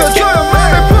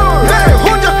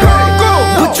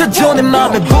붙여줘 내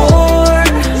맘에 불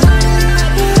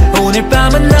오늘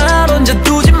밤은 날 혼자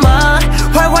두지마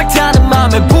활활 타는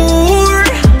맘에 불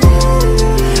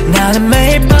나는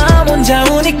매일 밤 혼자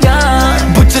우니까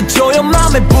붙여줘요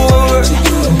맘에 불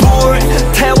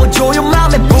태워줘요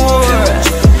맘에 불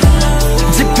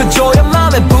지펴줘요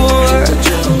맘에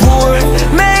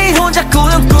불 매일 혼자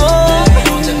꾸는 꿈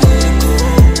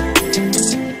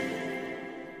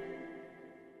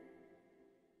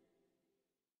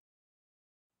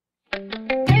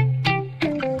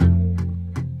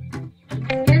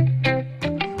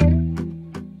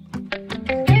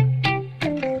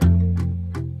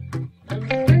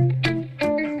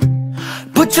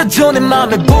붙여줘 내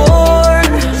맘에 불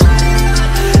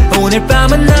오늘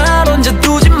밤은 날 혼자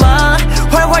두지마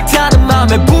활활 타는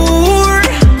맘에 불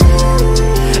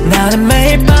나는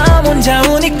매일 밤 혼자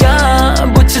우니까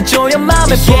붙여줘요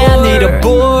맘에 불 아니려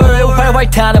불 활활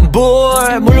타는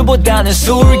불 물보다는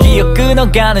술 기억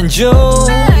끊어가는 중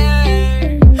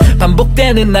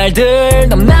반복되는 날들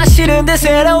너무나 싫은데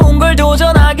새로운 걸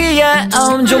도전하기에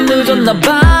좀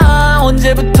늦었나봐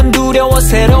언제부턴 두려워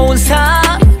새로운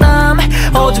사람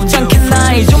어줍지 않게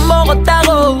나이 좀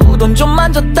먹었다고 돈 좀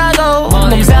만졌다고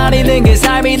몸살이는 게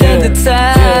삶이 된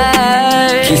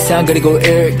듯해 기상 그리고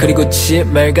일 그리고 집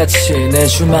매일같이 내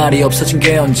주말이 없어진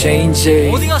게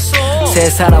언제인지 어디 갔어? 새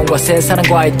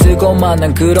사람과의 뜨거운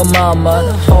만남 그런 마음만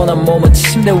허난 몸은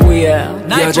침대 위에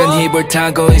여전히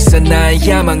불타고 있어 나의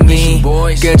야망이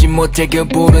끄지 못해 그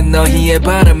불은 너희의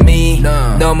바람이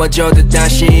넘어져도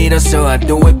다시 일어서 I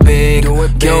do it big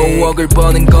겨우 억을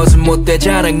버는 것은 못돼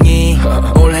자랑이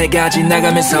올해가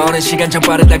지나가면서 어느 시간 참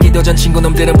빠르다기도 전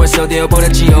친구놈들은 벌써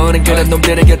되어버렸지 어른 그런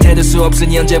놈들의 곁에 둘 수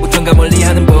없으니 언제부턴가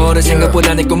멀리하는 버릇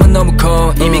생각보다 내 꿈은 너무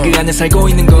커 이미 그 안에 살고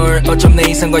있는 걸 어쩜 내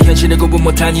이상과 현실을 구분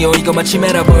못하니요 이거 마치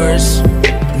메타버스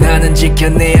나는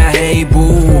지켜내야 해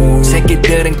이부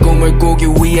새끼들은 꿈을 꾸기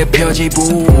위해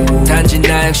표지부 단지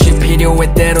나 역시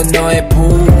필요해 때론 너의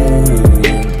부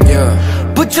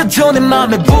붙여줘 내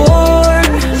맘에 불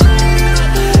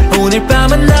오늘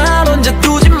밤은 날 혼자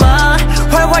두지마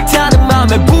활활 타는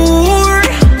맘에 불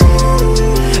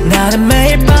나는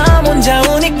매일 밤 혼자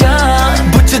우니까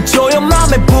붙여줘요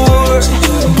맘에 불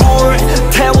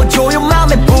태워줘요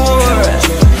맘에 불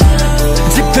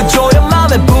지펴줘요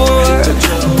맘에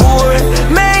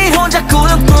불 매일 혼자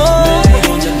꾸는 꿈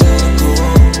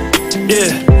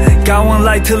Yeah, got one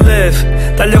life to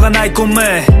live 달려가 나의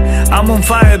꿈에 I'm on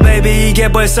fire baby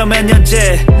이게 벌써 몇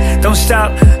년째 Don't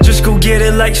stop just go get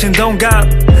it like 신동갑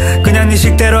그냥 네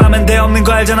식대로 하면 돼 없는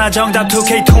거 알잖아 정답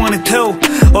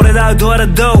 2K22 오래 다도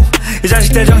알아도 이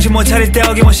자식들 정신 못 차릴 때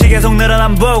어김없이 계속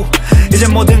늘어난 보 이제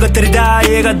모든 것들이 다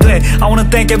이해가 돼 I wanna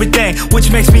thank everything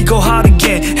which makes me go hard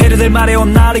again 해를 말해요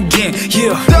not again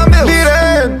yeah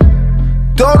미래엔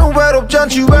너는 외롭지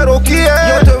않지 외롭기에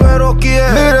여태 외롭기에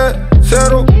미래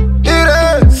새로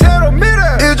이래 새로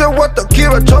미래 이제 왔다 기회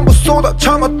전부 쏟아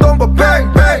참았던 거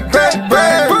bang bang bang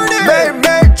bang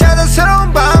매일매일 찾아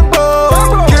새로운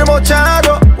방법 길 못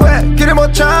찾아 왜 길을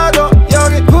못 찾아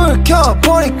여기 불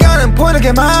켜보니까는 보이는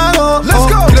게 많어 Let's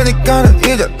go 그러니까는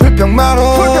이제 불평 말어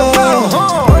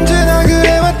언제나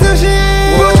그래 왔듯이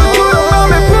붙여줘요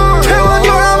맘에 불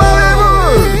태워줘요 맘에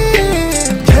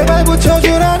불 제발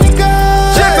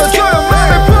붙여주라니까 지켜줘요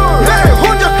맘에 불 내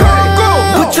혼자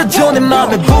펴고 붙여줘 내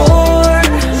맘에 불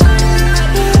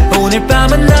오늘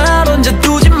밤은 날 혼자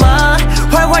두지마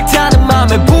활활 타는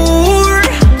맘에 불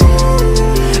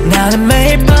나는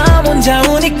매일 밤 혼자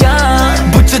우니까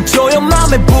붙여줘요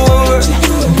맘에 불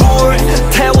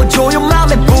태워줘요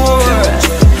맘에 불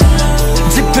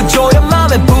지펴줘요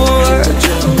맘에 불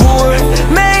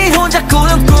매일 혼자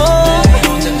꾸는 꿈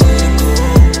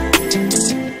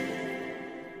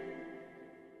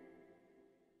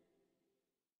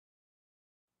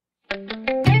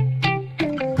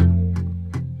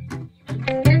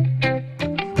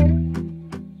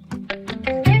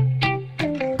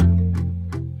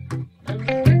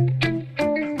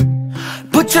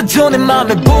붙여줘 내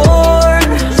맘에 불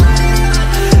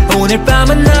오늘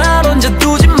밤은 날 혼자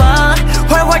두지마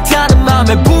활활 타는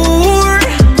맘에 불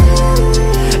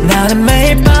나는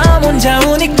매일 밤 혼자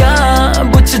우니까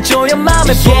붙여줘요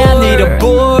맘에 불 아니려 불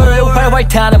활활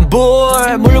타는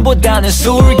불 물보다는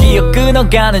술 기억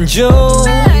끊어가는 중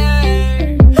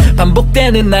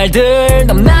반복되는 날들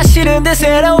너무나 싫은데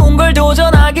새로운 걸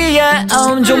도전하기에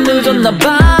좀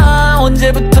늦었나봐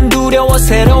언제부턴 두려워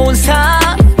새로운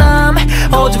사람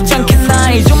어줍지 않게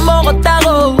나이 좀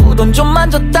먹었다고 돈 좀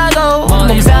만졌다고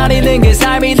몸살이는 게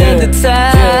삶이 된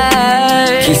듯해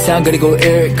기상 그리고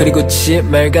일 그리고 집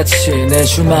매일같이 내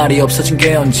주말이 없어진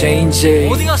게 언제인지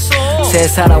어디 갔어? 새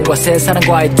사람과 새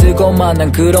사람과의 뜨거운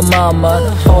만남 그런 마음은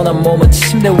허난 몸은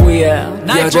침대 위에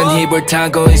여전히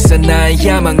불타고 있어 나의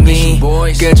야망이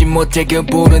끄지 못해 그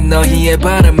불은 너희의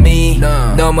바람이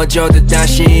넘어져도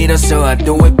다시 일어서 I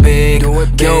do it big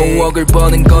겨우 억을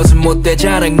버는 것은 못돼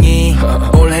자랑이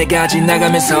올해가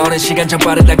지나가면서 오랜 시간 참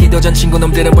빠르다 기도 전 친구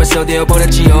놈들은 벌써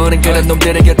되어버렸지 어른 그런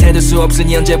놈들을 곁에 둘 수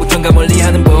없으니 언제부턴가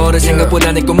멀리하는 버릇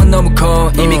생각보다 내 꿈은 너무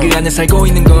커 이미 그 안에 살고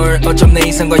있는 걸 어쩜 내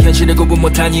이상과 현실을 구분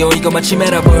못하니요 이거 마치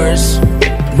메타버스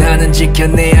나는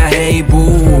지켜내야 해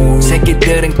이부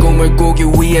새끼들은 꿈을 꾸기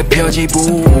위해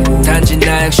펴지부 단지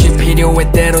나 역시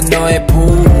필요해 때로 너의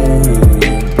부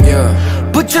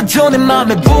붙여줘 내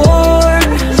맘에 불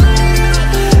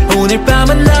오늘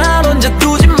밤은 날 혼자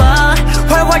두지마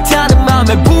활활 타는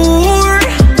맘에 불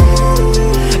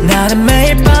나는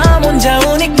매일 밤 혼자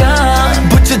우니까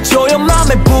붙여줘요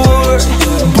맘에 불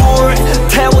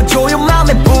태워줘요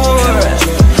맘에 불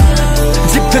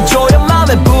지펴줘요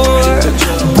맘에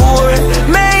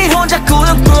불 매일 혼자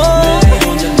꾸는 꿈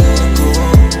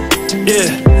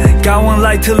Yeah, got one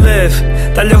life to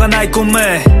live 달려가 나의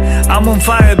꿈에 I'm on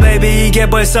fire baby 이게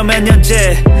벌써 몇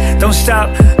년째 Don't stop,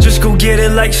 just go get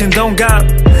it like 신동갑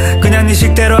그냥 네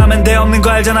식대로 하면 돼 없는 거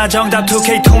알잖아 정답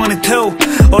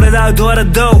 2K22 올해 다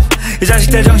두어라도 이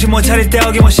자식들 정신 못 차릴 때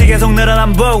어김없이 계속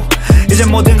늘어난 보 이제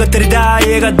모든 것들이 다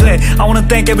이해가 돼 I wanna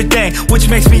thank everything which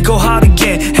makes me go hard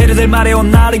again 해를 말해 on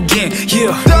not again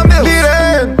yeah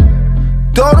미래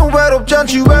너는 외롭지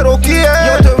않지 외롭기에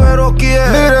여태 외롭기에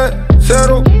미래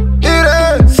새로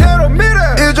이래 새로 미래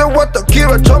이제 왔다 기회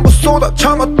전부 쏟아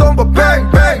참았던 거 bang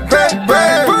bang bang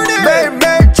bang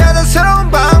매일매일 찾아 새로운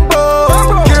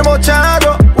방법 길을 못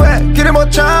찾아 왜 길을 못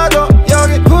찾아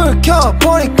여기 불 켜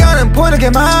보니까는 보이는 게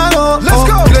많어 Let's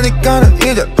go 그러니까는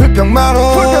이제 불평 말어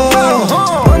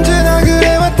언제나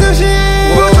그래왔듯이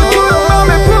붙여줘요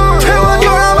맘에 불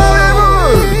태워줘요 맘에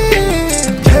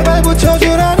불 제발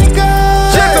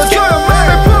붙여주라니까 지켜줘요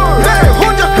맘에 불 내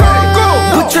혼자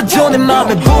걷고 붙여줘 내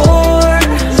맘에 불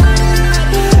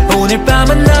오늘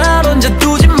밤은 날 혼자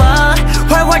두지마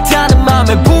활활 타는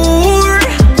맘에 불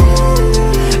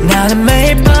나는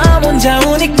매일 밤 혼자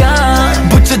우니까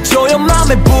붙여줘요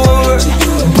맘에 불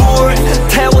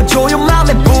태워줘요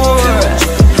맘에 불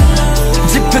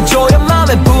지펴줘요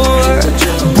맘에 불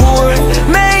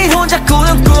매일 혼자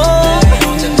꾸는 꿈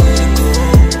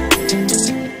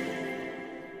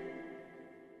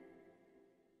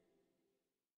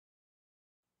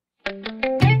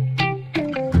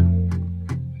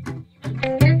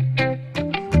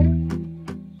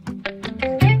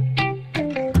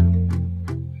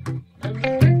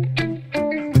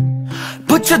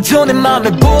붙여줘 내 맘에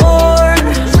불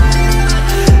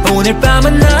오늘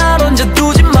밤은 날 혼자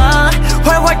두지마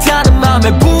활활 타는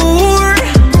맘에 불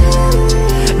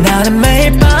나는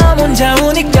매일 밤 혼자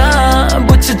우니까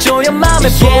붙여줘요 맘에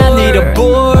불 Yeah, need a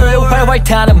불 활활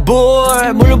타는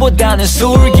불 물보다는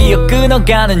술 기억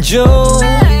끊어가는 중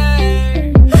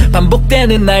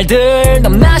반복되는 날들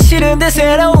너무나 싫은데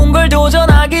새로운 걸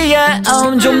도전하기에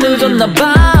좀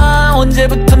늦었나봐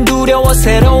언제부턴 두려워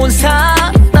새로운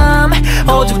사람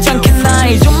어줍지 않게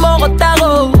나이 좀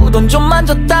먹었다고 돈 좀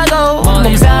만졌다고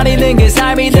몸살이는 게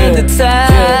삶이 된 듯해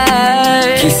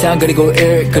기상 그리고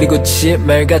일 그리고 집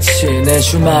매일같이 내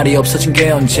주말이 없어진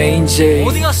게 언제인지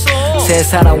새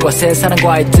사람과 새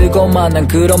사람과의 뜨거운 만남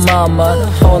그런 마음은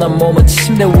허난 몸은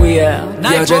침대 위에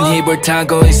여전히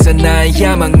불타고 있어 나의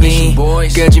야망이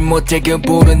끄지 못해 그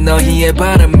불은 너희의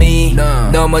바람이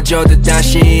넘어져도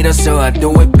다시 일어서 I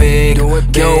do it big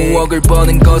겨우 억을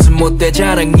버는 것은 못돼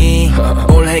자랑이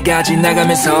올해가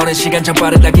지나가면서 오랜 시간 참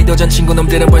빠르다 기도 전 친구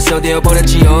놈들은 벌써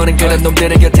되어버렸지 어른 그런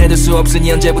놈들을 곁에 둘 수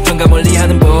없으니 언제부턴가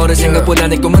멀리하는 버릇 생각보다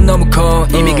내 꿈은 너무 커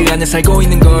이미 그 안에 살고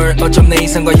있는 걸 어쩜 내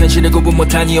이상과 현실을 구분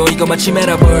못하니요 이거 마치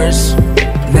메타버스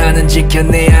나는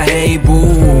지켜내야 해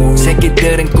이부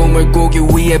새끼들은 꿈을 꾸기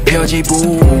위해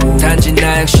펴지부 단지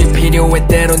나 역시 필요해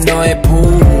때로 너의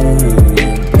부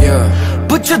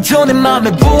붙여줘 내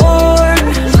맘에 불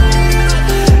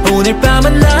오늘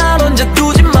밤은 날 혼자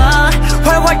두지마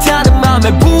활활 타는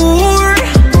맘에 불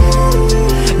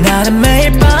나는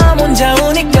매일 밤 혼자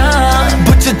우니까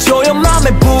붙여줘요 맘에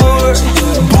불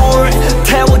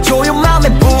태워줘요 맘에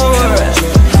불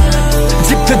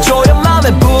지펴줘요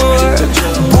맘에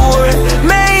불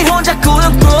매일 혼자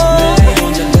꾸는 꿈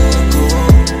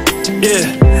Yeah,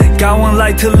 got one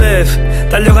life to live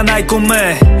달려가 나의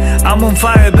꿈에 I'm on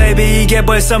fire baby 이게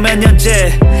벌써 몇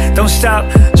년째 Don't stop,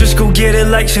 just go get it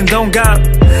like 신동갑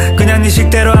그냥 네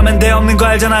식대로 하면 돼 없는 거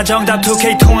알잖아 정답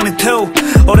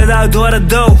 2K22 올해 다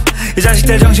두어라도 이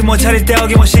자식들 정신 못 차릴 때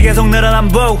어김없이 계속 늘어난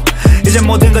보 이제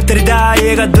모든 것들이 다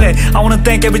이해가 돼 I wanna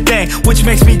thank everything which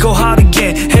makes me go hard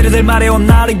again 해를 말해온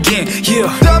not again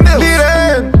yeah.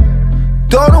 미래는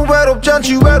더는 외롭지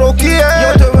않지 외롭기에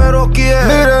여태 외롭기에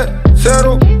미래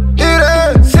새로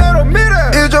이래 새로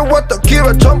미래 이제 왔다 기회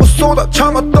전부 쏟아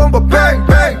참았던 거 bang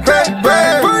bang bang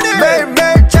bang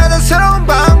매일매일 찾아 새로운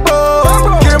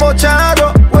방법 길 못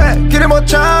찾아 왜 길을 못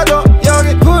찾아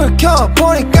여기 불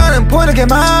켜보니까는 보이는 게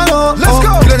많어 Let's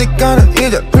go 그러니까는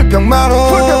이제 불평 말어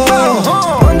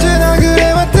언제나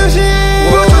그래왔듯이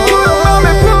붙여줘요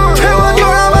맘에 불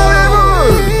태워줘요 맘에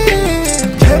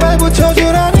불 제발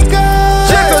붙여주라니까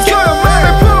지켜줘요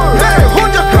맘에 불 내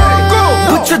혼자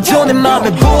걷고 붙여줘 내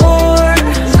맘에 불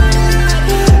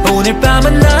오늘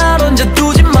밤은 날 혼자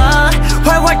두지마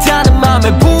활활 타는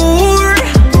맘에 불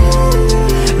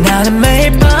나는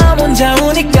매일 밤 혼자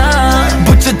우니까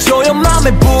붙여줘요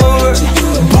맘에 불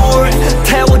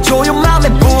태워줘요 맘에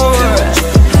불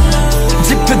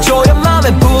지펴줘요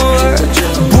맘에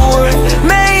불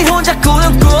매일 혼자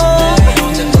꾸는 꿈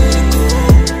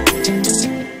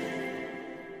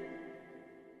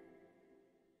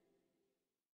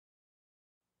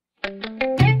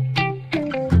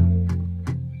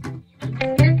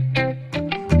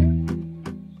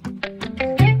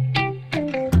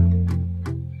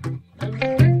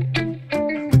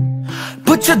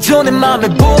붙여줘 내 맘에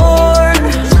불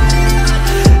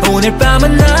오늘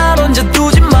밤은 날 혼자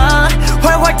두지마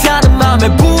활활 타는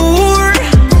맘에 불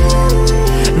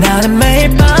나는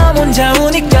매일 밤 혼자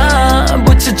우니까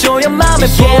붙여줘요 맘에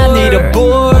불 아니려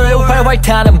불 활활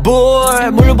타는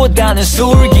불 물보다는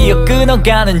술 기억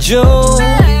끊어가는 중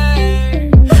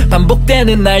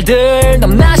반복되는 날들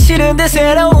너무나 싫은데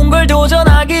새로운 걸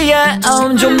도전하기에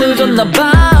좀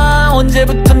늦었나봐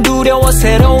언제부턴 두려워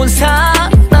새로운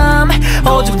사람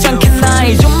어줍지 않게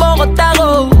나이 좀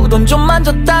먹었다고 돈 좀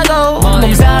만졌다고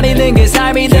몸살이는 게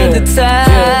삶이 된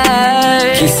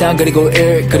듯해 기상 그리고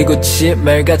일 그리고 집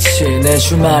매일같이 내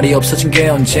주말이 없어진 게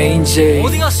언제인지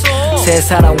어디 갔어 새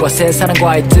사람과 새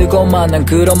사람과의 뜨거운 만남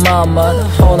그런 마음만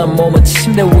허난 몸은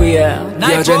침대 위에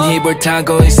여전히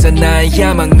불타고 있어 나의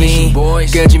야망이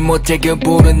끄지 못해 그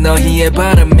불은 너희의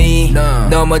바람이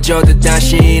넘어져도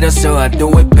다시 일어서 I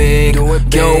do it big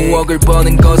겨우 억을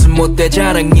버는 것은 못돼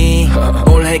자랑이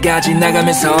올해가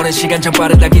지나가면서 어느 시간 참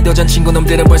빠르다기도 전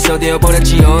친구놈들은 벌써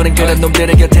되어버렸지 어른 그런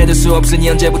놈들을 곁에 둘 수 없으니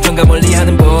언제부턴가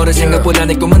멀리하는 버릇 생각보다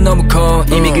내 꿈은 너무 커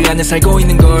이미 그 안에 살고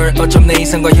있는 걸 어쩜 내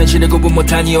이상과 현실을 구분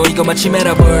못하니요 이거 마치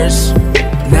메타버스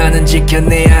나는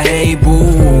지켜내야 해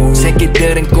이부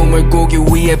새끼들은 꿈을 꾸기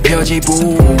위해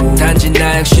표지부 단지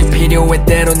나 역시 필요해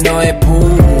때로 너의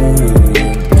부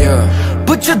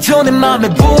붙여줘 내 맘에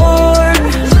불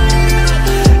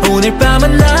오늘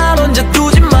밤은 날 혼자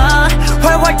두지마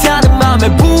활활 타는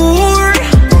맘에 불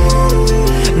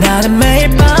나는 매일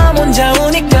밤 혼자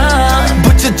우니까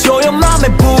붙여줘요 맘에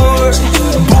불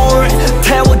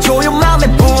태워줘요 맘에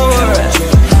불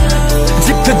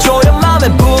지펴줘요 맘에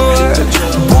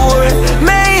불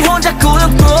매일 혼자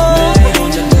꾸는 꿈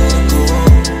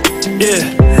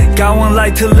Yeah, got one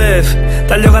life to live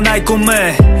달려가 나의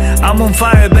꿈에 I'm on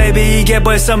fire baby 이게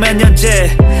벌써 몇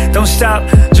년째 Don't stop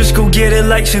just go get it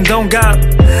like 신동갑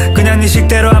그냥 네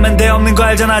식대로 하면 돼 없는 거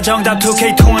알잖아 정답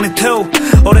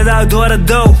 2K22 올해 다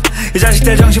의도하라도 이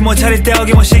자식들 정신 못 차릴 때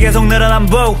어김없이 계속 늘어난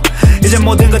보 이제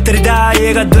모든 것들이 다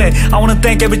이해가 돼 I wanna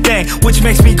thank everything which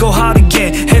makes me go hard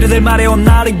again 해를 말해온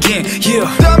not again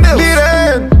yeah.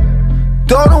 미래는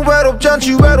더는 외롭지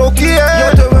않지 외롭기에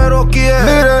여태 외롭기에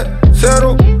미래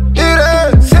새로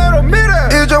이래 새로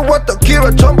미래 이제 왔다 기회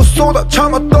전부 쏟아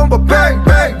참았던 거 bang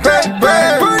bang bang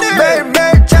bang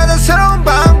매일매일 찾아 새로운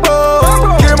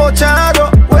방법 길 못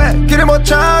찾아 왜 길을 못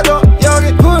찾아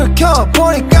여기 불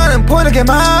켜보니까는 보이는 게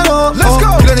많어 Let's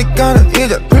go 그러니까는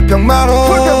이제 불평 말어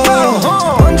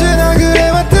언제나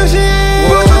그래왔듯이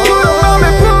붙여줘요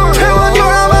맘에 불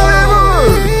태워줘요 맘에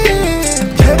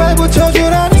불 제발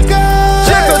붙여주라니까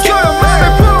지켜줘요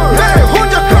맘에 불 내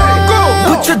혼자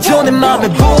걷고 붙여줘 내 맘에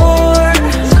불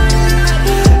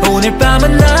오늘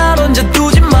밤은 날 혼자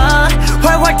두지마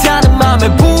활활 타는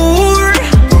맘에 불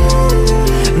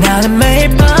나는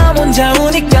매일 밤 혼자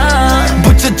우니까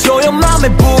붙여줘요 맘에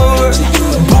불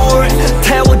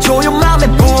태워줘요 맘에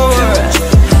불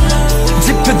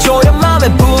지펴줘요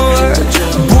맘에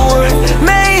불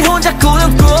매일 혼자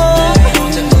꾸는 꿈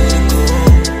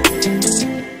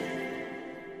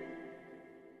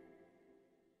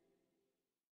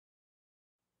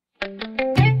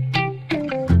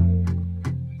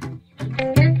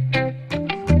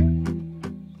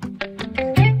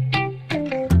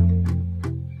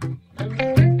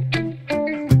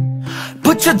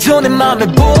붙여줘 내 맘에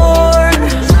불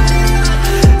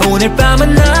오늘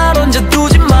밤은 날 혼자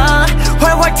두지마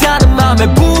활활 타는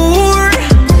맘에 불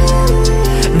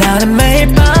나는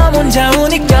매일 밤 혼자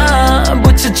우니까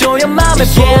붙여줘요 맘에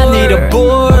불 내려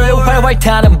불 활활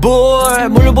타는 불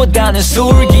물보다는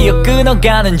술 기억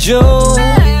끊어가는 중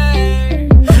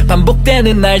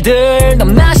반복되는 날들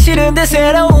너무나 싫은데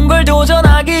새로운 걸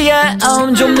도전하기에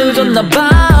좀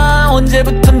늦었나봐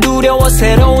언제부턴 두려워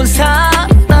새로운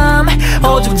사람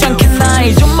어줍지 않게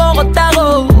나이 좀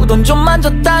먹었다고 돈 좀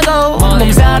만졌다고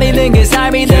몸살이는 게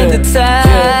삶이 된 듯해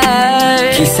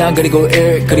기상 그리고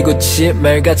일 그리고 집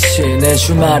매일같이 내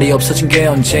주말이 없어진 게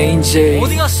언제인지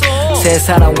어디 갔어 새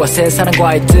사람과 새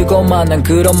사람과의 뜨거운 만남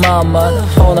그런 마음만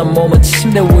허난 몸은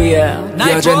침대 위에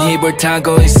여전히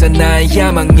불타고 있어 나의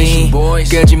야망이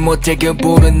끄지 못해 그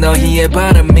불은 너희의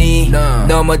바람이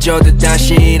넘어져도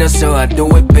다시 일어서 I do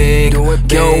it big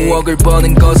겨우 억을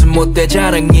버는 것은 못돼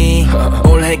자랑이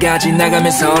올해까지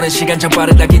나가면서 오랜 시간 참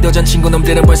빠르다기도 전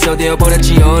친구놈들은 벌써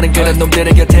되어버렸지 어른 그런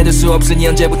놈들의 곁에 둘 수 없으니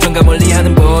언제부턴가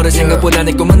멀리하는 버릇 생각보다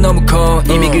내 꿈은 너무 커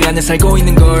이미 그 안에 살고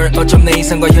있는 걸 어쩜 내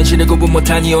이상과 현실을 구분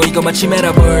못하니 이거 마치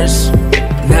메타버스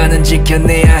나는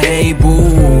지켜내야 해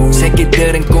이부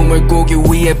새끼들은 꿈을 꾸기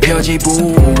위해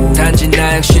펴지부 단지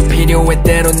나 역시 필요해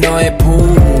때론 너의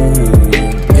부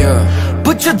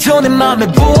붙여줘 내 맘에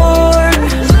불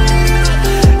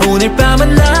오늘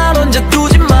밤은 날 혼자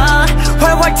두지마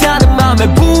활활 타는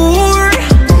맘에 불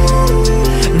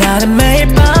나는 매일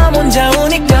밤 혼자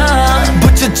우니까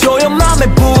붙여줘요 맘에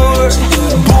불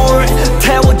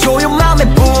태워줘요 맘에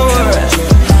불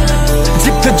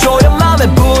지펴줘요 맘에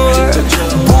불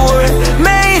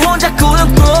매일 혼자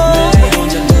꾸는 꿈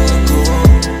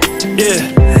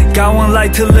Yeah, got one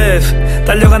life to live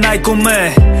달려가 나의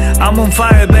꿈에 I'm on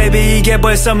fire baby 이게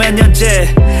벌써 몇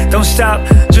년째 Don't stop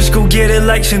just go get it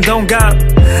like 신동갑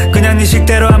그냥 네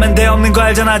식대로 하면 돼 없는 거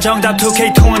알잖아 정답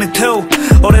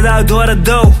 2K22 오래다도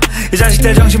알아도 이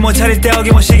자식들 정신 못 차릴 때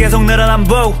어김없이 계속 늘어난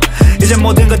보 이제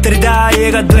모든 것들이 다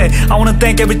이해가 돼 I wanna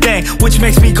thank everything which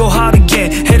makes me go hard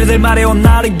again 해를 말해요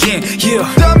not again yeah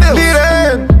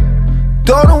미래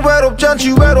너는 외롭지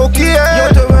않지 외롭기에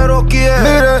여태 외롭기에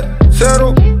미래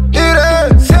새로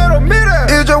이래 새로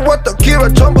미래 이제 왔다 기회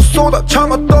전부 쏟아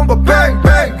참았던 거 bang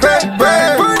bang bang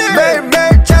bang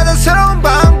매일매일 찾아 새로운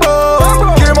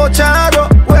방법 길 못 찾아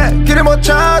왜 길을 못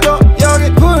찾아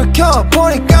여기 불 켜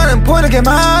보니까는 보이는 게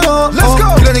많어 Let's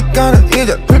go 그러니까는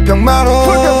이제 불평 말어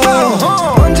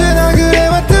언제나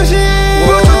그래왔듯이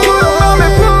붙여줘요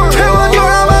맘에 불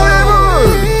태워줘요 맘에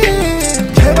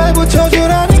불 제발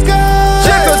붙여주라니까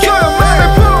지켜줘요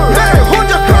맘에 불 매일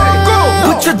혼자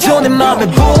걷고 붙여줘 내 맘에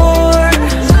불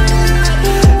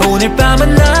오늘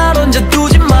밤은 날